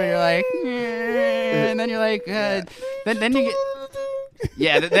job, and you're like, and then you're like, then you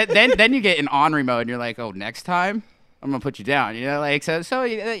get, then you get in ornery mode, and you're like, oh, next time I'm gonna put you down. You know, like so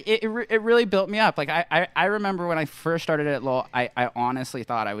it really built me up. Like I remember when I first started at Lowell, I honestly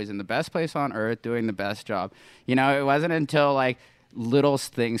thought I was in the best place on earth doing the best job. You know, it wasn't until like little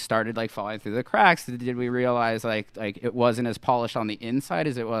things started like falling through the cracks that did we realize like it wasn't as polished on the inside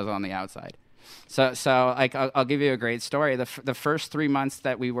as it was on the outside. So like I'll give you a great story. The first 3 months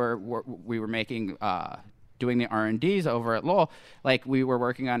that we were making doing the R&Ds over at Lowell, like we were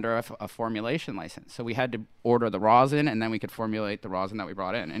working under a formulation license. So we had to order the rosin, and then we could formulate the rosin that we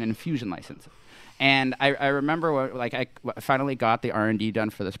brought in, an infusion license. And I remember I finally got the R&D done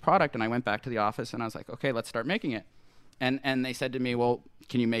for this product, and I went back to the office, and I was like, okay, let's start making it. And they said to me, well,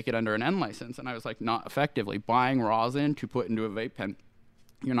 can you make it under an N license? And I was like, not effectively. Buying rosin to put into a vape pen,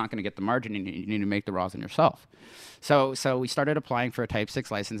 you're not going to get the margin you need. You need to make the rosin yourself. So we started applying for a Type 6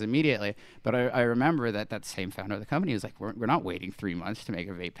 license immediately. But I remember that same founder of the company was like, we're not waiting 3 months to make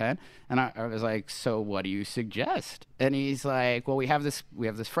a vape pen. And I was like, so what do you suggest? And he's like, well, we have this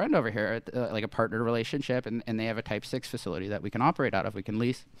friend over here, like a partner relationship, and they have a Type 6 facility that we can operate out of, we can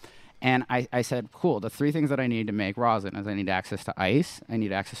lease. And I said, cool, the 3 things that I need to make rosin is I need access to ice, I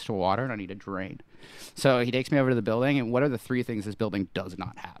need access to water, and I need a drain. So he takes me over to the building, and what are the 3 things this building does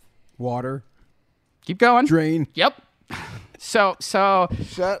not have? Water. Keep going. Drain. Yep. So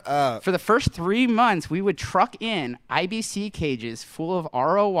Shut up. For the first 3 months, we would truck in IBC cages full of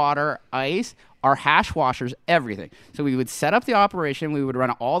RO water, ice, our hash washers, everything. So we would set up the operation. We would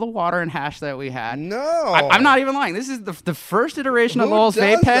run all the water and hash that we had. No. I'm not even lying. This is the first iteration of Who Lowell's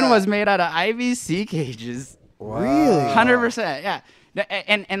vape does pen that? was made out of IBC cages. Wow. Really? 100%, yeah.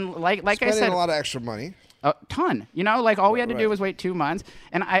 And like I Spending said, a lot of extra money. a ton. You know, like all we had to do Right. was wait 2 months.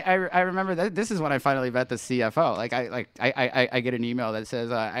 And I remember that this is when I finally met the CFO. I get an email that says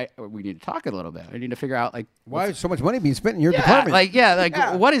we need to talk a little bit. I need to figure out Why is so much money being spent in your department?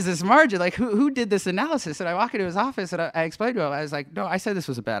 what is this margin? Like who did this analysis? And I walk into his office and I explained to him. I was like, no, I said this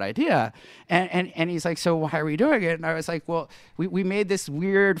was a bad idea. And he's like, so why are we doing it? And I was like, well, we made this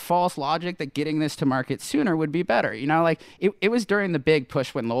weird false logic that getting this to market sooner would be better. You know, like it was during the big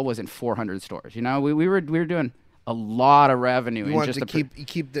push when Lowell was in 400 stores. You know, we were doing a lot of revenue. You want to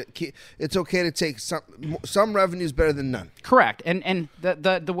keep. It's okay to take some revenue is better than none. Correct. And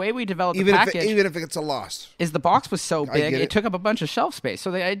the way we developed Even the package, even if it's a loss, is the box was so big get it it. took up a bunch of shelf space. So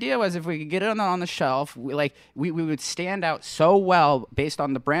the idea was if we could get it on the shelf, we would stand out so well based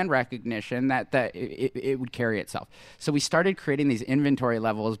on the brand recognition that it would carry itself. So we started creating these inventory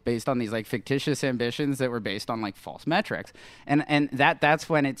levels based on these like fictitious ambitions that were based on like false metrics, and that's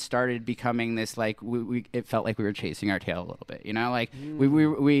when it started becoming this like it felt like we were chasing our tail a little bit, you know, like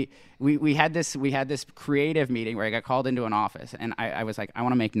we had this creative meeting where I got called into an office and I was like, I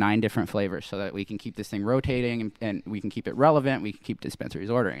want to make 9 different flavors so that we can keep this thing rotating and we can keep it relevant. We can keep dispensaries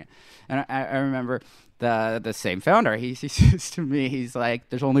ordering it. And I remember the same founder, he says to me, he's like,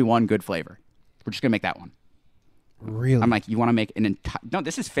 there's only one good flavor. We're just gonna make that one. Really? I'm like, you want to make an entire? No,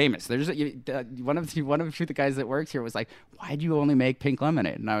 this is famous. There's one of the guys that works here was like, why do you only make pink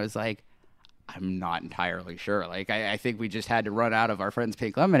lemonade? And I was like, I'm not entirely sure. Like, I think we just had to run out of our friend's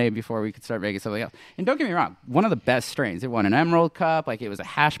pink lemonade before we could start making something else. And don't get me wrong, one of the best strains. It won an Emerald Cup. Like, it was a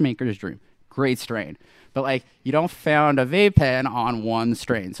hash maker's dream. Great strain. But, like, you don't found a vape pen on one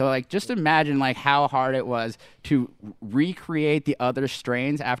strain. So, like, just imagine, like, how hard it was to recreate the other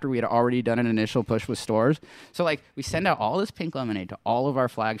strains after we had already done an initial push with stores. So, like, we send out all this pink lemonade to all of our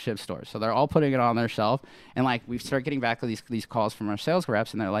flagship stores. So they're all putting it on their shelf. And, like, we start getting back these calls from our sales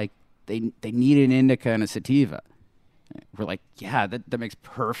reps, and they're like, they need an indica and a sativa. We're like, yeah, that makes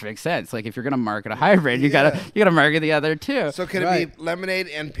perfect sense. Like, if you're gonna market a hybrid, you gotta market the other too. So can it be lemonade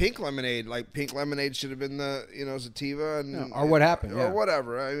and pink lemonade? Like, pink lemonade should have been the sativa and or what happened, or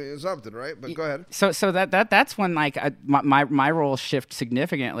whatever. I mean, something, right? But go ahead. So that's when like my role shift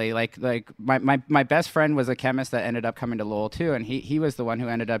significantly. Like my best friend was a chemist that ended up coming to Lowell too, and he was the one who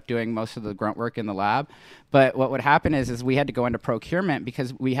ended up doing most of the grunt work in the lab. But what would happen is we had to go into procurement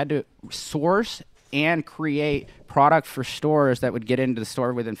because we had to source and create product for stores that would get into the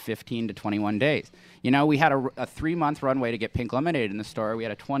store within 15 to 21 days. You know, we had a 3-month runway to get pink lemonade in the store. We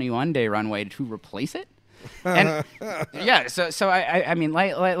had a 21-day runway to replace it. And yeah, so I mean,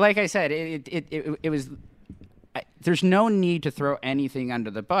 like I said, it was. There's no need to throw anything under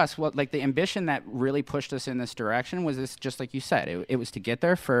the bus. Well, like the ambition that really pushed us in this direction was this, just like you said, it was to get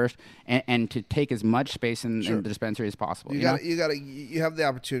there first and to take as much space in the dispensary as possible. You have the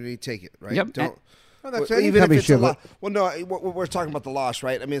opportunity to take it, right? Yep. Don't. Well, that's Even if it's a lot. Well, no, we're talking about the loss,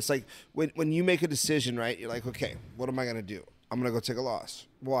 right? I mean, it's like when you make a decision, right? You're like, okay, what am I going to do? I'm going to go take a loss.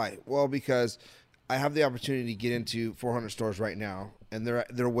 Why? Well, because I have the opportunity to get into 400 stores right now, and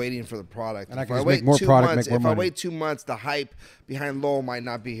they're waiting for the product. And I can just make more product, make more money. If I wait 2 months, the hype behind Lowell might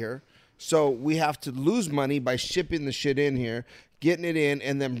not be here. So we have to lose money by shipping the shit in here, getting it in,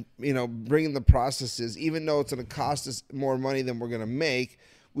 and then bringing the processes. Even though it's going to cost us more money than we're going to make,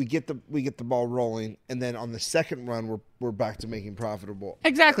 we get the ball rolling, and then on the second run, we're back to making profitable.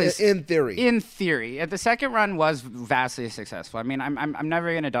 Exactly. In theory. In theory. The second run was vastly successful. I mean, I'm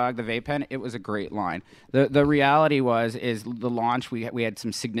never going to dog the vape pen. It was a great line. The reality is the launch, we had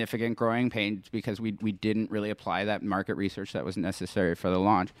some significant growing pains because we didn't really apply that market research that was necessary for the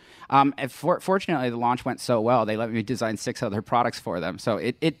launch. Fortunately, the launch went so well, they let me design 6 other products for them. So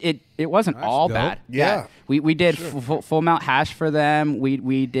it wasn't all dope. bad. Yeah. We did full melt hash for them.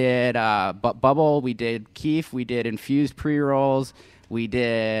 We did bubble. We did keef. We did infused pre-rolls. We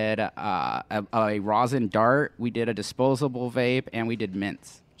did a rosin dart. We did a disposable vape, and we did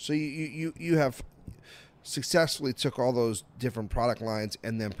mints. So you have successfully took all those different product lines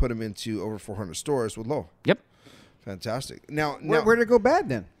and then put them into over 400 stores with Lowell. Yep. Fantastic. Now Where did it go bad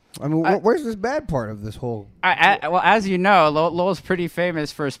then? I mean, where's this bad part of this whole? Well, as you know, Lowell's pretty famous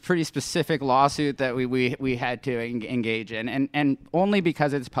for a pretty specific lawsuit that we had to engage in, and only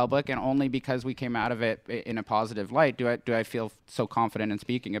because it's public and only because we came out of it in a positive light do I feel so confident in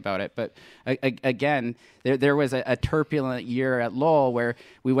speaking about it. But again, there was a turbulent year at Lowell where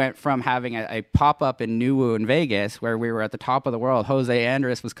we went from having a pop-up in Nuwu in Vegas where we were at the top of the world. Jose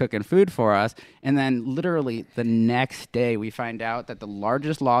Andres was cooking food for us, and then literally the next day we find out that the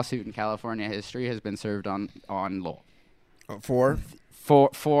largest lawsuit in California history has been served on Lowell. For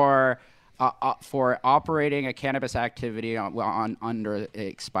operating a cannabis activity on under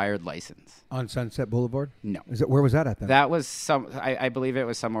expired license. On Sunset Boulevard? No. Where was that at then? That was I believe it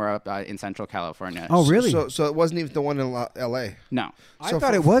was somewhere up in Central California. Oh, really? So it wasn't even the one in L.A. No. I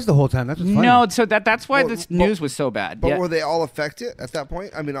thought it was the whole time. That's what's funny. No, so that's why this news was so bad. But were they all affected at that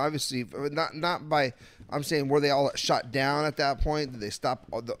point? I mean, obviously, not by. I'm saying, were they all shut down at that point? Did they stop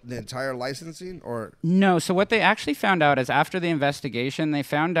the entire licensing, or no? So what they actually found out is after the investigation, they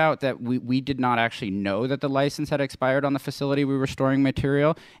found out that we did not actually know that the license had expired on the facility we were storing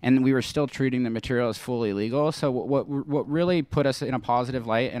material, and we were still treating the material as fully legal. So what really put us in a positive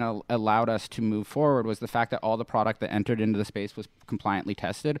light and allowed us to move forward was the fact that all the product that entered into the space was compliantly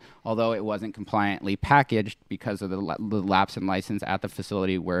tested, although it wasn't compliantly packaged because of the lapse in license at the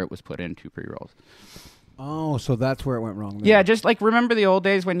facility where it was put into pre-rolls. Oh, so that's where it went wrong then. Yeah, just like remember the old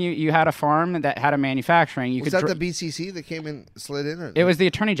days when you had a farm that had a manufacturing. Was that the BCC that came and slid in? Or it was the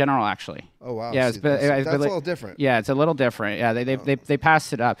Attorney General, actually. Oh, wow. Yeah, that's a little different. Yeah, it's a little different. Yeah, they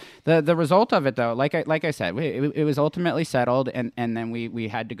passed it up. The result of it, though, like I said, it was ultimately settled, and then we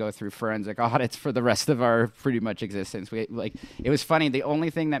had to go through forensic audits for the rest of our pretty much existence. It was funny. The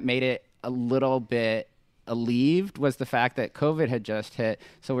only thing that made it a little bit relieved was the fact that COVID had just hit,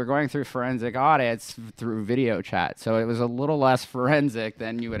 so we're going through forensic audits through video chat. So it was a little less forensic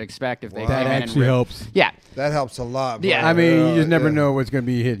than you would expect if they. That actually helps. Yeah, that helps a lot. Yeah, I mean, you just never know what's going to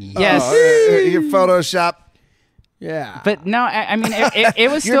be hidden. Yes, your Photoshop. Yeah, but no, I mean,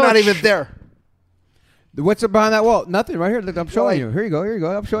 it was. You're still not even there. What's up behind that wall? Nothing. Right here. Look, I'm showing you. Here you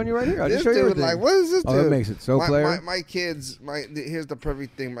go. I'm showing you right here. I'll just show you everything. Like, what is this? Oh, that makes it so player. My kids. Here's the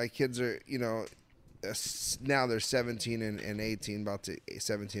perfect thing. My kids are, now they're 17 and 18, about to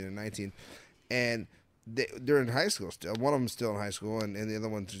 17 and 19, and they're in high school still. One of them's still in high school, and the other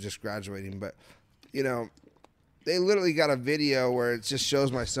one's just graduating. But, they literally got a video where it just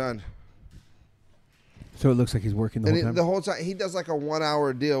shows my son. So it looks like he's working the whole time? The whole time. He does like a 1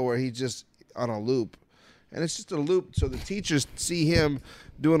 hour deal where he's just on a loop. And it's just a loop, so the teachers see him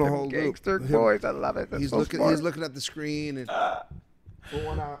doing a whole gangster loop. boys, I love it. That's He's looking at the screen, and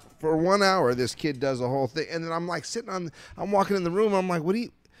for 1 hour, this kid does the whole thing. And then I'm like I'm walking in the room. I'm like,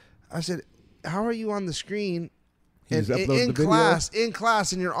 I said, how are you on the screen and in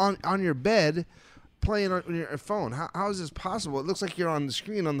class, and you're on your bed playing on your phone? How is this possible? It looks like you're on the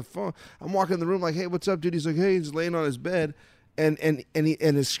screen on the phone. I'm walking in the room like, hey, what's up, dude? He's like, hey, he's laying on his bed. And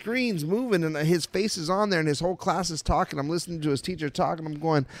his screen's moving, and his face is on there, and his whole class is talking. I'm listening to his teacher talk, and I'm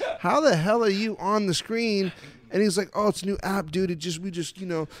going, how the hell are you on the screen? And he's like, oh, it's a new app, dude. We just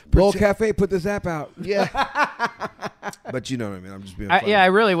Lowell Cafe put this app out. Yeah. But you know what I mean. I'm just being funny. I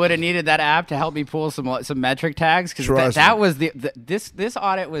really would have needed that app to help me pull some metric tags, because that was this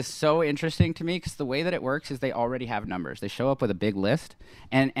audit was so interesting to me, because the way that it works is they already have numbers. They show up with a big list,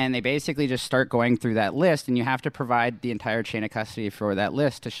 and they basically just start going through that list, and you have to provide the entire chain of custody for that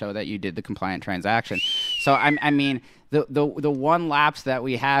list to show that you did the compliant transaction. So I mean. The one lapse that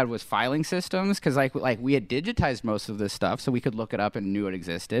we had was filing systems, because like we had digitized most of this stuff so we could look it up and knew it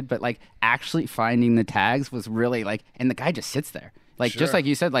existed, but like actually finding the tags was really and the guy just sits there. Just like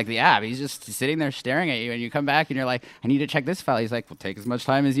you said, like the app, he's just sitting there staring at you, and you come back and you're like, I need to check this file. He's like, well, take as much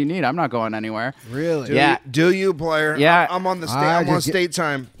time as you need. I'm not going anywhere. Really? Do you, player? Yeah. I'm on the state. I'm on state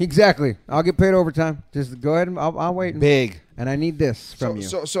time. Exactly. I'll get paid overtime. Just go ahead and I'll wait. Big. and I need this from you.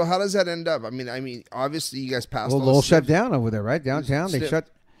 So how does that end up? I mean, obviously you guys passed. Well, Lowell shut down over there, right downtown. They shut.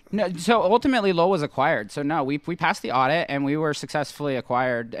 No, so ultimately Lowell was acquired. So no, we passed the audit and we were successfully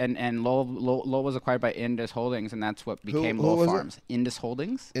acquired. And Lowell was acquired by Indus Holdings, and that's what became Lowell Farms. Indus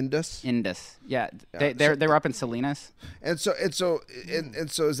Holdings. Indus. Yeah, they were up in Salinas. And so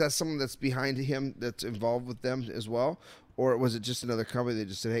is that someone that's behind him that's involved with them as well, or was it just another company that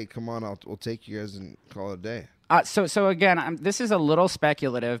just said, "Hey, come on, we'll take you guys and call it a day"? So again, this is a little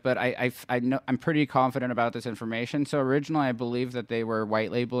speculative, but I know I'm pretty confident about this information. So originally, I believe that they were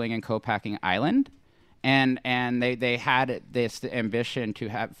white labeling and co-packing Island, and they had this ambition to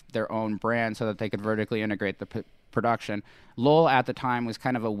have their own brand so that they could vertically integrate the production. Lowell at the time was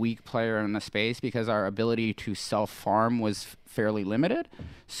kind of a weak player in the space because our ability to self-farm was fairly limited.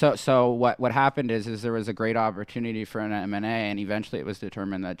 So what happened is there was a great opportunity for an M&A, and eventually it was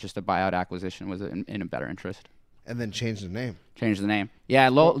determined that just a buyout acquisition was in a better interest. And then change the name. Yeah,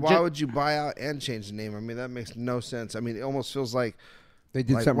 Lowell. Why would you buy out and change the name? I mean, that makes no sense. I mean, it almost feels like they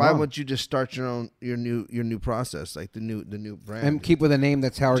did something why wrong. wouldn't you just start your new process, like the new brand, and keep with a name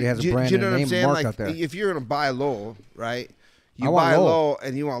that's already has a brand do you know and a what I'm name saying? mark Like, out there. if you're gonna buy Lowell, right? I You want buy Lowell. Lowell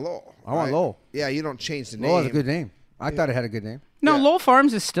and you want Lowell. I want right? Lowell. Yeah, you don't change the name. Lowell has a good name. I thought it had a good name. No, Lowell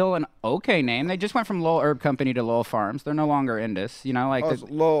Farms is still an okay name. They just went from Lowell Herb Company to Lowell Farms. They're no longer Indus. You know, like it's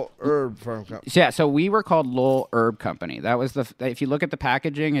Lowell Herb Farm Company. Yeah, so we were called Lowell Herb Company. That was if you look at the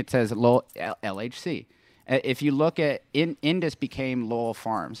packaging, it says Lowell LHC. If you look at Indus became Lowell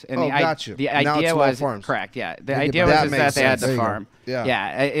Farms, and gotcha. The Now idea it's Lowell was Farms. correct. Yeah, the idea was that they had the farm.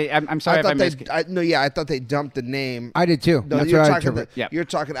 Yeah. I'm sorry if I missed. I thought they dumped the name. I did too. No, That's you're what I talking. interpret. You're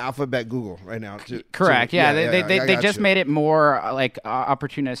talking Alphabet Google right now. Correct. Yeah, they got just you. made it more like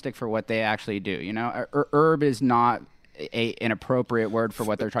opportunistic for what they actually do. You know, herb is not an appropriate word for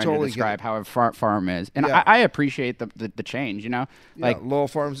what they're trying to describe how a farm is, and I appreciate the change. You know, like Lowell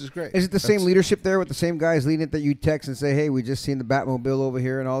Farms is great. Is it the same leadership there with the same guys leading it that you text and say, "Hey, we just seen the Batmobile over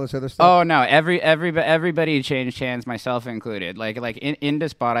here" and all this other stuff? Oh no, everybody changed hands, myself included. Like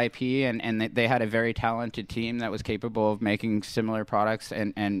Indus bought IP, and they had a very talented team that was capable of making similar products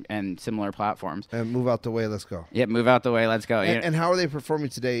and similar platforms. And move out the way. Let's go. Yeah, move out the way. Let's go. And how are they performing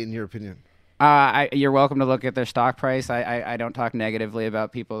today, in your opinion? You're welcome to look at their stock price. I don't talk negatively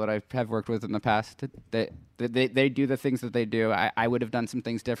about people that I have worked with in the past. They do the things that they do. I would have done some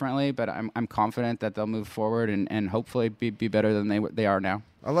things differently, but I'm confident that they'll move forward and hopefully be better than they are now.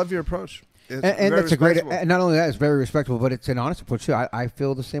 I love your approach. And that's a great. And not only that, it's very respectable, but it's an honest approach too. I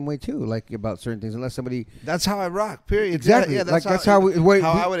feel the same way too, like about certain things. Unless somebody. That's how I rock. Period. Exactly. Yeah, that's how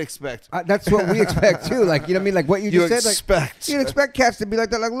I would expect. That's what we expect too. Like, you know what I mean? Like what you just said. Like, you expect cats to be like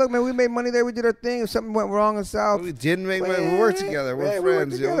that. Like, look, man, we made money there. We did our thing. If something went wrong in South, we didn't make money. We worked together. We're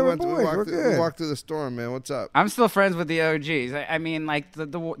friends. We walked through the storm, man. What's up? I'm still friends with the OGs. I mean, like the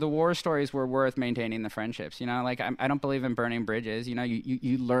war stories were worth maintaining the friendships. You know, like I don't believe in burning bridges. You know,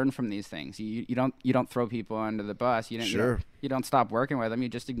 you learn from these things. You don't throw people under the bus. You don't stop working with them. You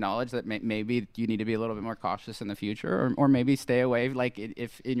just acknowledge that maybe you need to be a little bit more cautious in the future, or maybe stay away, like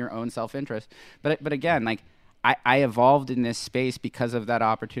if in your own self-interest. But again, like I evolved in this space because of that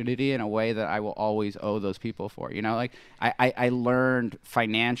opportunity in a way that I will always owe those people for. You know, like I learned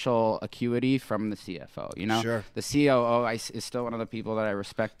financial acuity from the CFO. You know, the COO is still one of the people that I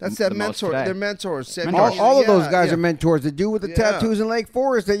respect. That's that mentor. They're mentors. All of those guys are mentors. The dude with the tattoos in Lake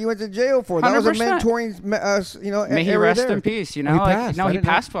Forest that you went to jail for. That 100%. Was a mentoring. You know, may he rest in peace. You know, he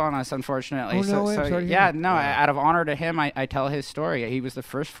passed on us, unfortunately. Out of honor to him, I tell his story. He was the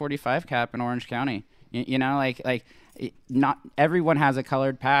first 45 cap in Orange County. You know, like not everyone has a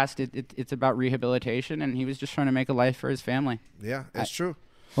colored past. It's about rehabilitation, and he was just trying to make a life for his family. Yeah, it's true.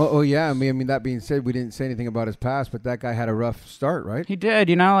 Oh yeah. I mean, that being said, we didn't say anything about his past, but that guy had a rough start, right? He did.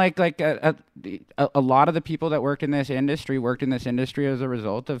 You know, like a lot of the people that worked in this industry as a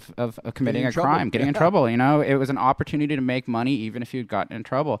result of committing a crime, getting in trouble. You know, it was an opportunity to make money, even if you'd gotten in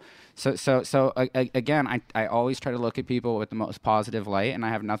trouble. So again, I always try to look at people with the most positive light, and I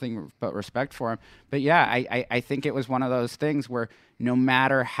have nothing but respect for him. But yeah, I think it was one of those things where no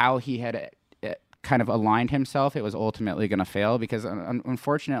matter how he had kind of aligned himself, it was ultimately going to fail because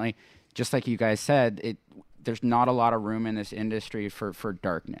unfortunately, just like you guys said, there's not a lot of room in this industry for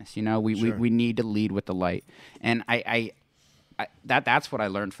darkness. You know, we need to lead with the light. And that's what I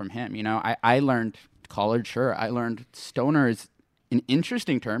learned from him. You know, I learned collared shirt. I learned stoner is an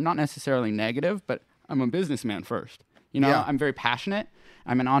interesting term, not necessarily negative, but I'm a businessman first. You know, Yeah. I'm very passionate.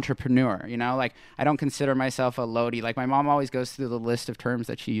 I'm an entrepreneur, you know, like I don't consider myself a loadie. Like my mom always goes through the list of terms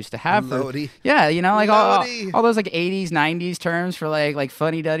that she used to have. Loadie. Yeah, you know, like Loadie. all those like 80s, 90s terms for like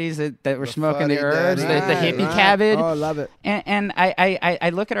funny duddies that were smoking the herbs, fuddy-duddy. the hippie cabbage. Oh, I love it. And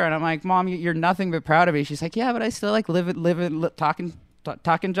I look at her and I'm like, Mom, you're nothing but proud of me. She's like, yeah, but I still like live it, talking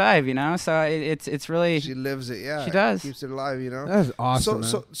jive, you know. So it's really She lives it, yeah. She does. Keeps it alive, you know. That's awesome,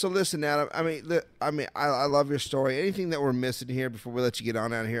 So listen, Adam. I love your story. Anything that we're missing here before we let you get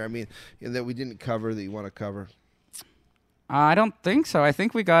on out of here? I mean, that we didn't cover that you want to cover. I don't think so. I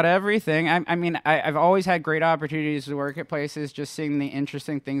think we got everything. I've always had great opportunities to work at places. Just seeing the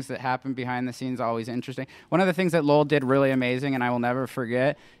interesting things that happen behind the scenes always interesting. One of the things that Lowell did really amazing, and I will never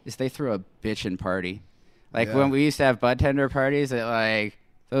forget, is they threw a bitchin' party. Like when we used to have bud tender parties,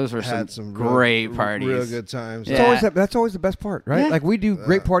 those were some great parties. Real good times. Yeah. That's always the best part, right? Yeah. Like we do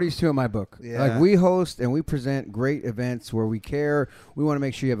great parties too in my book. Yeah. Like we host and we present great events where we care. We want to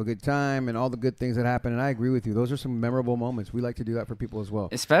make sure you have a good time and all the good things that happen. And I agree with you. Those are some memorable moments. We like to do that for people as well.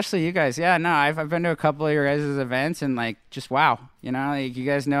 Especially you guys. Yeah, no, I've been to a couple of your guys' events and just wow. You know, like you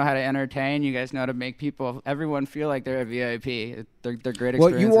guys know how to entertain. You guys know how to make everyone feel like they're a VIP. They're great experiences.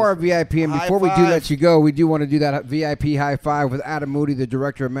 Well, you are a VIP, and before we do let you go, we do want to do that VIP high five with Adam Moody, the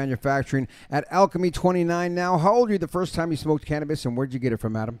Director of Manufacturing at Alchemy 29 now. How old were you the first time you smoked cannabis, and where'd you get it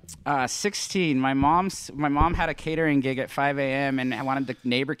from, Adam? 16. My mom had a catering gig at 5 a.m. and I wanted the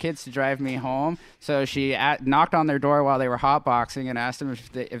neighbor kids to drive me home. So she knocked on their door while they were hotboxing and asked them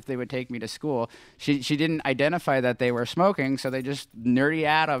if they would take me to school. She didn't identify that they were smoking, so they just nerdy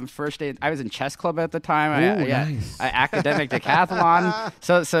Adam. First day, I was in chess club at the time. Nice. Academic decathlon.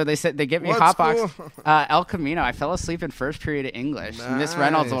 So they said they get me hotbox. El Camino. I fell asleep in first period of English. Nice. Miss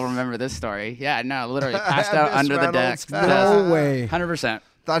Reynolds will remember this story. Yeah, no, literally passed out under the desk. No way. 100%.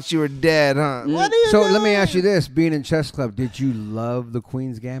 Thought you were dead, huh? What So let me ask you this: being in chess club, did you love the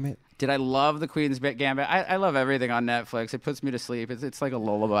Queen's Gambit? Did I love the Queen's Gambit? I love everything on Netflix. It puts me to sleep. It's like a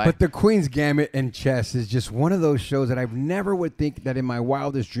lullaby. But the Queen's Gambit and chess is just one of those shows that I never would think that in my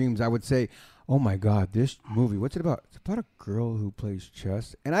wildest dreams I would say, oh my God, this movie, what's it about? It's about a girl who plays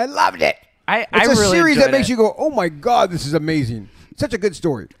chess. And I loved it. It's a really series that enjoyed makes it. you go, oh my God, this is amazing. Such a good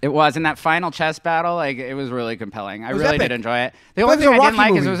story. It was. In that final chess battle, it was really compelling. I was really epic. did enjoy it. The It only was thing a I didn't Rocky like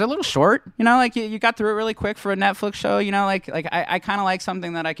is movie. it was a little short. You know, you got through it really quick for a Netflix show. You know, I kind of like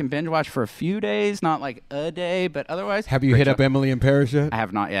something that I can binge watch for a few days, not like a day, but otherwise. Have you hit up Emily in Paris yet? I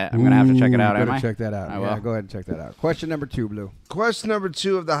have not yet. I'm going to have to check it out. Gotta Am I? check that out. I Yeah, will. go ahead and check that out. Question number 2, Blue. Question number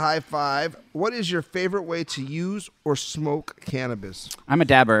 2 of the high five. What is your favorite way to use or smoke cannabis? I'm a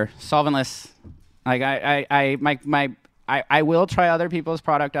dabber, solventless. Like I will try other people's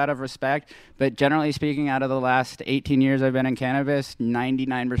product out of respect, but generally speaking, out of the last 18 years I've been in cannabis,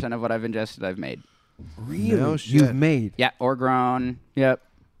 99% of what I've ingested, I've made. Really? No shit. You've made? Yeah, or grown. Yep.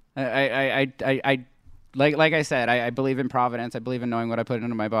 I like I said, I believe in providence. I believe in knowing what I put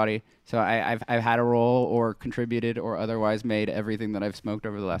into my body. So I've had a role or contributed or otherwise made everything that I've smoked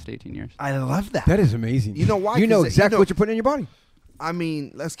over the last 18 years. I love that. That is amazing. You know why? You know 'Cause exactly what you're putting in your body. I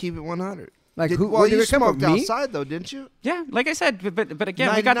mean, let's keep it 100. Like, Well, where did you it come from? smoked Me? outside though, didn't you? Yeah, like I said, but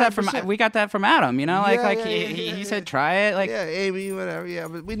again, we got that 99%. from Adam. You know, Yeah, he said try it. Like Yeah, Amy, whatever. Yeah,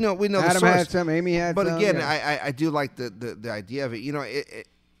 but we know the Adam source. had some, Amy had But some. again, yeah. I do like the idea of it. You know,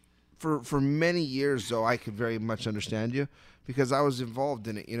 for many years though, I could very much understand you because I was involved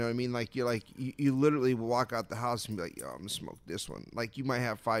in it. You know what I mean? Like you literally will walk out the house and be like, yo, I'm gonna smoke this one. Like you might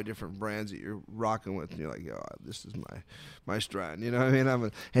have 5 different brands that you're rocking with, and you're like, yo, this is my strand. You know what I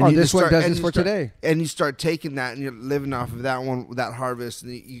mean? You this just one start- does and this you for start- today. And you start taking that, and you're living off of that one, that harvest,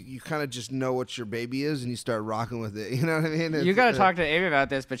 and you kind of just know what your baby is, and you start rocking with it. You know what I mean? you got to talk to Amy about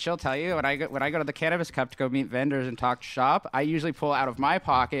this, but she'll tell you when I go to the Cannabis Cup to go meet vendors and talk shop, I usually pull out of my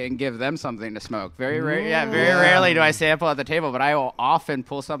pocket and give them something to smoke. Very rarely do I sample at the table, but I will often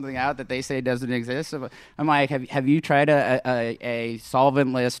pull something out that they say doesn't exist. So I'm like, have you tried a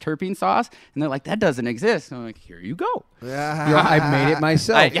solventless terpene sauce? And they're like, that doesn't exist. And I'm like, here you go. Yeah. I made it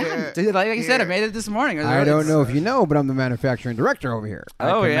myself. Dude, like I said, I made it this morning. I don't know if you know, but I'm the manufacturing director over here. I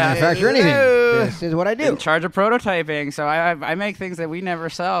Oh, can yeah. manufacture anything. This is what I do. In charge of prototyping, so I make things that we never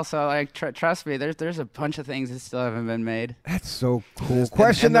sell. So like, trust me, there's a bunch of things that still haven't been made. That's so cool.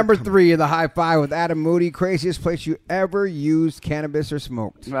 Question number 3 of the high five with Adam Moody. Craziest place you ever used cannabis or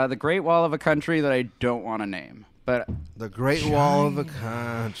smoked? The Great Wall of a country that I don't want to name, but The Great Wall of the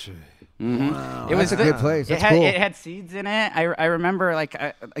Country. Wow, it was that's a good place. That's cool. It had seeds in it. I remember, like,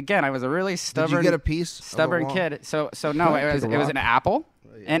 again, I was a really stubborn. Did you get a piece of Stubborn a wall? kid. So no, it was an apple,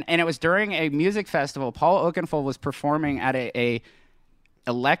 and it was during a music festival. Paul Oakenfold was performing at a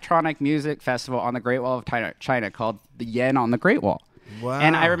electronic music festival on the Great Wall of China called the Yen on the Great Wall. Wow.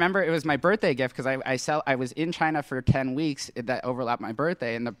 And I remember it was my birthday gift because I was in China for 10 weeks that overlapped my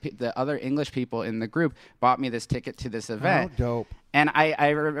birthday, and the other English people in the group bought me this ticket to this event. Oh, dope. And I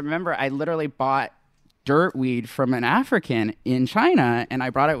remember I literally bought dirt weed from an African in China, and I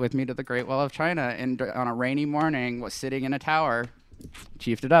brought it with me to the Great Wall of China, and on a rainy morning was sitting in a tower,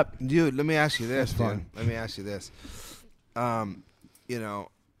 chiefed it up. Dude, let me ask you this, dude. Let me ask you this. You know,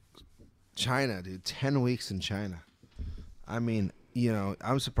 China, dude, 10 weeks in China. I mean, you know,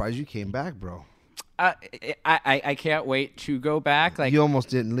 I'm surprised you came back, bro. I can't wait to go back. Like, you almost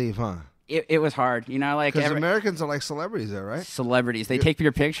didn't leave, huh? It was hard, you know, like because Americans are like celebrities there, right? Celebrities. They take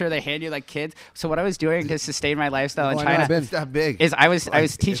your picture, they hand you like kids. So what I was doing to sustain my lifestyle in China it's that big. is I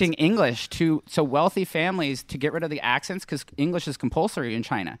was teaching English to wealthy families to get rid of the accents because English is compulsory in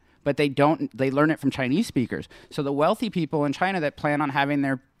China. But they learn it from Chinese speakers. So the wealthy people in China that plan on having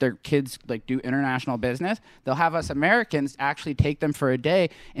their kids like do international business, they'll have us Americans actually take them for a day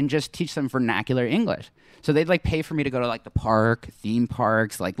and just teach them vernacular English. So they'd like pay for me to go to like the park, theme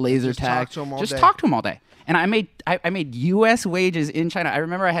parks, like laser tag. Talk to them all day. And I made U.S. wages in China. I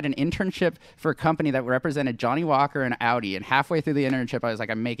remember I had an internship for a company that represented Johnny Walker and Audi. And halfway through the internship, I was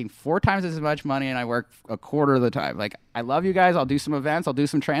like, I'm making 4 times as much money, and I work a quarter of the time. Like, I love you guys. I'll do some events. I'll do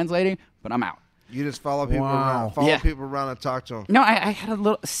some translating, but I'm out. You just follow people around. People around and talk to them. No, I had a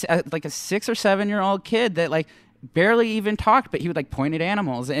little, like a 6 or 7 year old kid that like barely even talked, but he would like point at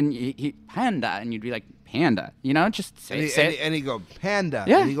animals and he panda, and you'd be like, panda, you know, just say it. And he go panda.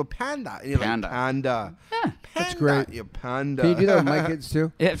 Yeah. And he go panda. And you're Panda. like, panda. Yeah. That's great. You panda. Can you do that with my kids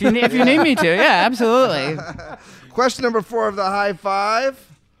too? If you need me to, yeah, absolutely. Question number 4 of the high five.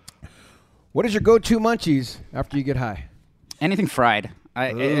 What is your go-to munchies after you get high? Anything fried.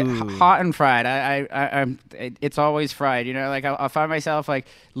 Hot and fried. It's always fried. You know, like I'll find myself like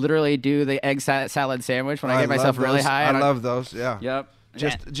literally do the egg salad sandwich when I get myself really high. I love those. Yeah. Yep.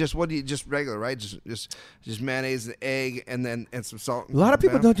 Just what do you just regular, right? Just mayonnaise and egg and some salt. A lot of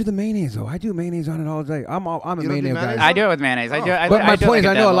people don't do the mayonnaise though. I do mayonnaise on it all day. I'm a mayonnaise guy. I do it with mayonnaise. But my point is,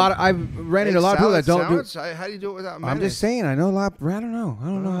 I know a lot. I've ran into a lot of people that don't do. How do you do it without mayonnaise? I'm just saying. I know a lot. I don't know. I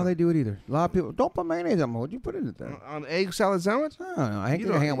don't know how they do it either. A lot of people don't put mayonnaise on. What do you put in it then? On egg salad sandwich? I don't know. I can't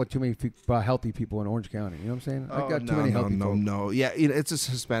hang out with too many healthy people in Orange County. You know what I'm saying? I got too many healthy people. No. Yeah, it's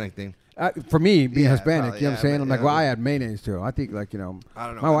a Hispanic thing. For me, being Hispanic, probably, you know what I'm saying? I'm like, well, I add mayonnaise too. I think, like, you know, I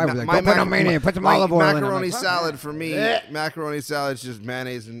don't know. My wife was like, don't put no mayonnaise, put some olive oil in it. Macaroni salad for me, macaroni salad is just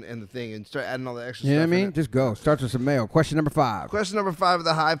mayonnaise and the thing, and start adding all the extra stuff. You know what I mean? Just go. Starts with some mayo. Question number 5. Question number 5 of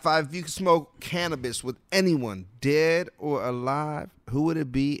the high five. If you could smoke cannabis with anyone, dead or alive, who would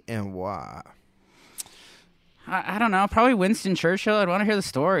it be and why? I don't know. Probably Winston Churchill. I'd want to hear the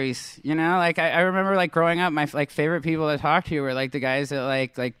stories. You know, like I remember like growing up, my like favorite people to talk to were like the guys that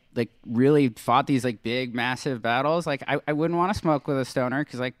like really fought these like big massive battles. Like I wouldn't want to smoke with a stoner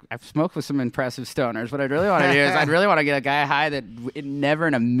because like I've smoked with some impressive stoners. What I'd really want to do is I'd really want to get a guy high that never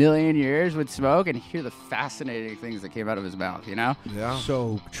in a million years would smoke and hear the fascinating things that came out of his mouth. You know? Yeah.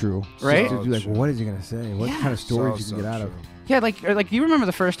 So true. Right? So like, well, what is he gonna say? What kind of stories you can get out of him? Yeah, like you remember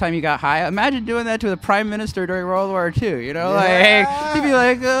the first time you got high? Imagine doing that to the prime minister during World War II. You know, like hey, he'd be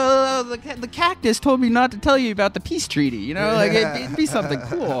like, the cactus told me not to tell you about the peace treaty. You know, like it'd be something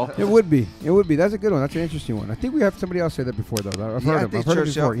cool. It would be. That's a good one. That's an interesting one. I think we have somebody else say that before though. I've heard it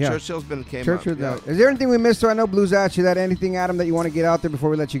before. Yeah, Churchill's came up. Yeah. Is there anything we missed? So I know Blue's asked you that. Anything, Adam, that you want to get out there before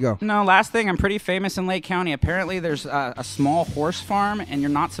we let you go? No. Last thing, I'm pretty famous in Lake County. Apparently, there's a small horse farm, and you're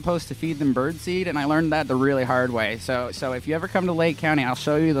not supposed to feed them birdseed. And I learned that the really hard way. So if you ever come to Lake County, I'll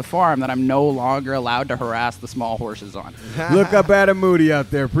show you the farm that I'm no longer allowed to harass the small horses on. Look up Adam Moody out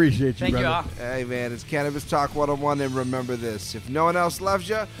there. Appreciate you, Thank brother. you all. Hey, man, it's Cannabis Talk 101, and remember this. If no one else loves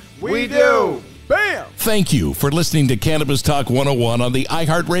you, we do. Bam! Thank you for listening to Cannabis Talk 101 on the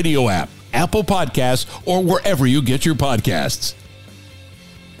iHeartRadio app, Apple Podcasts, or wherever you get your podcasts.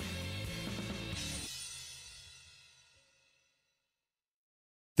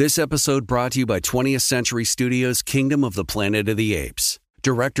 This episode brought to you by 20th Century Studios' Kingdom of the Planet of the Apes.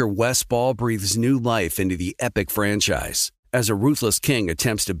 Director Wes Ball breathes new life into the epic franchise. As a ruthless king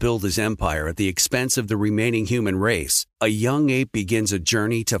attempts to build his empire at the expense of the remaining human race, a young ape begins a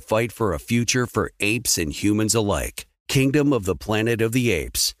journey to fight for a future for apes and humans alike. Kingdom of the Planet of the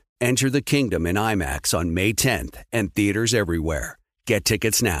Apes. Enter the kingdom in IMAX on May 10th and theaters everywhere. Get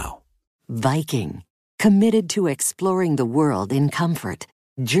tickets now. Viking, committed to exploring the world in comfort.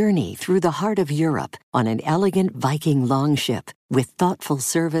 Journey through the heart of Europe on an elegant Viking longship with thoughtful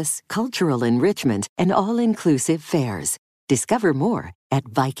service, cultural enrichment, and all-inclusive fares. Discover more at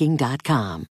Viking.com.